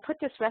 I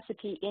put this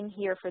recipe in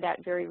here for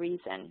that very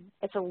reason.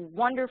 It's a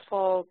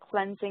wonderful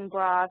cleansing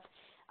broth.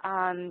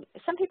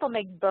 Some people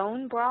make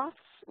bone broths,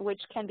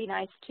 which can be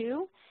nice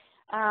too.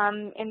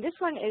 And this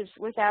one is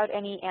without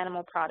any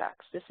animal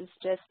products. This is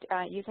just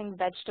using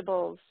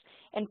vegetables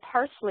and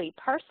parsley.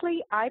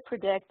 Parsley, I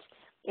predict,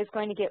 is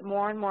going to get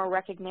more and more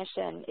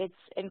recognition. It's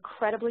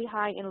incredibly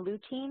high in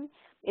lutein.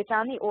 It's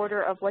on the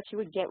order of what you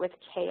would get with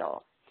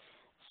kale.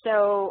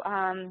 So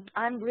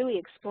I'm really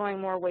exploring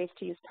more ways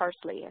to use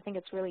parsley. I think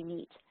it's really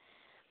neat.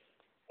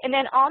 And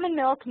then almond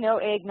milk, no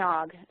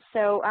eggnog.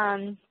 So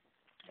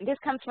this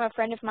comes from a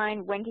friend of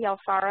mine, Wendy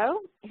Alfaro,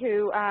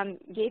 who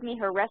gave me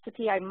her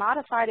recipe. I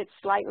modified it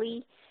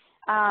slightly.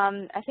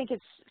 I think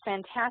it's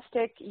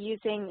fantastic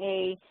using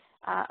a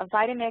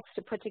Vitamix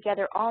to put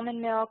together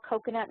almond milk,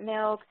 coconut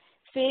milk,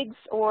 figs,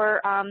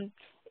 or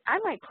I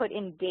might put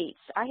in dates.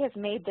 I have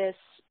made this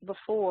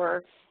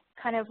before,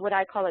 kind of what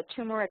I call a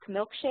turmeric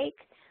milkshake,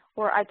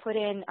 where I put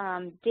in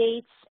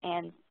dates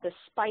and the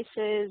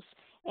spices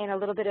and a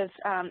little bit of,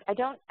 I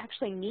don't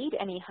actually need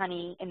any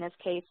honey in this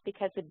case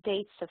because the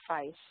dates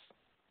suffice.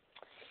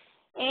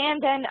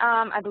 And then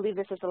I believe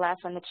this is the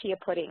last one, the chia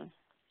pudding.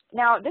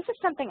 Now, this is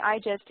something I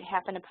just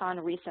happened upon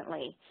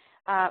recently.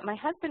 My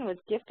husband was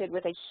gifted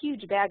with a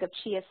huge bag of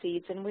chia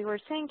seeds, and we were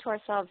saying to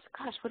ourselves,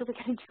 gosh, what are we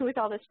going to do with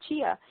all this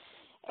chia?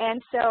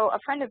 And so a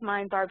friend of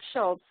mine, Barb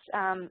Schultz,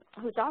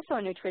 who's also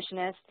a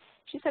nutritionist,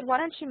 she said, why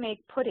don't you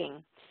make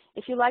pudding?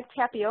 If you like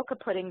tapioca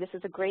pudding, this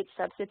is a great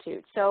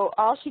substitute. So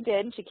all she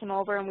did, she came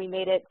over and we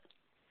made it.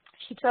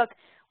 She took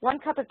 1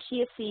 cup of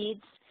chia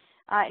seeds,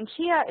 and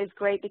chia is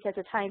great because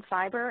it's high in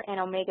fiber and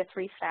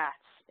omega-3 fats,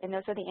 and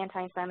those are the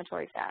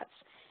anti-inflammatory fats.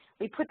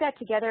 We put that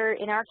together.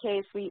 In our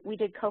case, we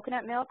did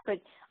coconut milk,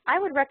 but I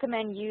would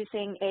recommend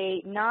using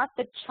not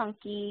the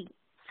chunky,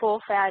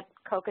 full-fat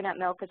coconut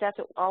milk because that's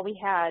all we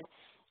had.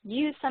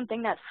 Use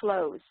something that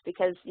flows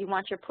because you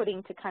want your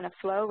pudding to kind of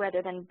flow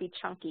rather than be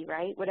chunky,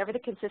 right? Whatever the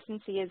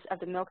consistency is of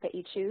the milk that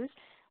you choose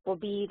will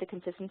be the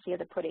consistency of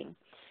the pudding.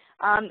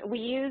 We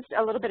used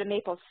a little bit of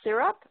maple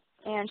syrup,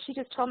 and she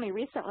just told me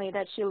recently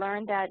that she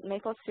learned that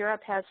maple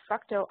syrup has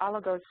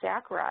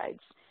fructooligosaccharides,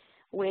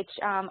 which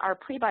are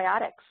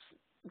prebiotics.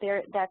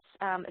 That's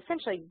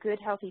essentially good,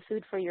 healthy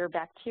food for your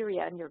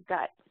bacteria in your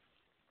gut.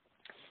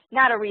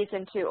 Not a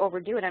reason to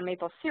overdo it on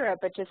maple syrup,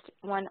 but just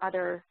one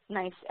other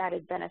nice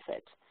added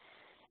benefit.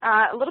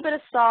 A little bit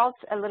of salt,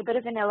 a little bit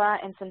of vanilla,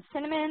 and some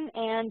cinnamon,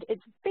 and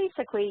it's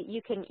basically,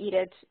 you can eat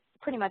it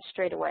pretty much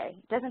straight away.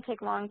 It doesn't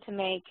take long to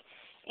make,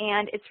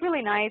 and it's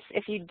really nice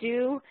if you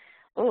do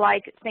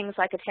like things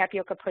like a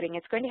tapioca pudding.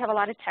 It's going to have a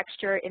lot of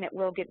texture, and it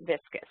will get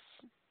viscous.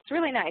 It's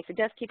really nice. It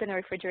does keep in the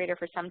refrigerator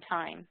for some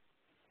time.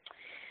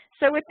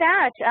 So with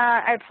that,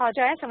 I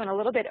apologize, I went a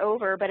little bit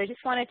over, but I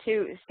just wanted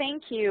to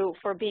thank you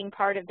for being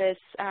part of this,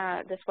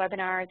 this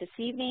webinar this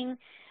evening.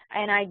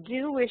 And I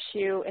do wish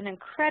you an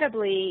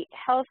incredibly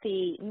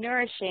healthy,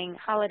 nourishing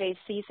holiday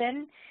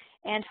season.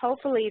 And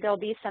hopefully there'll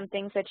be some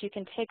things that you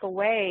can take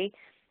away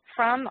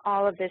from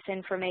all of this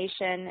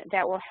information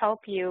that will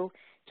help you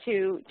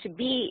to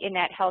be in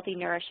that healthy,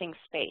 nourishing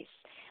space.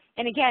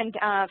 And again,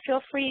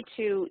 feel free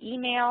to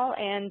email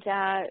and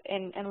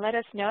let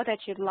us know that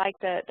you'd like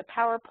the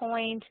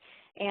PowerPoint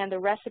and the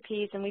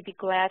recipes, and we'd be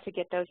glad to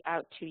get those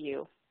out to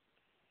you.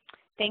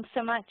 Thanks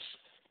so much.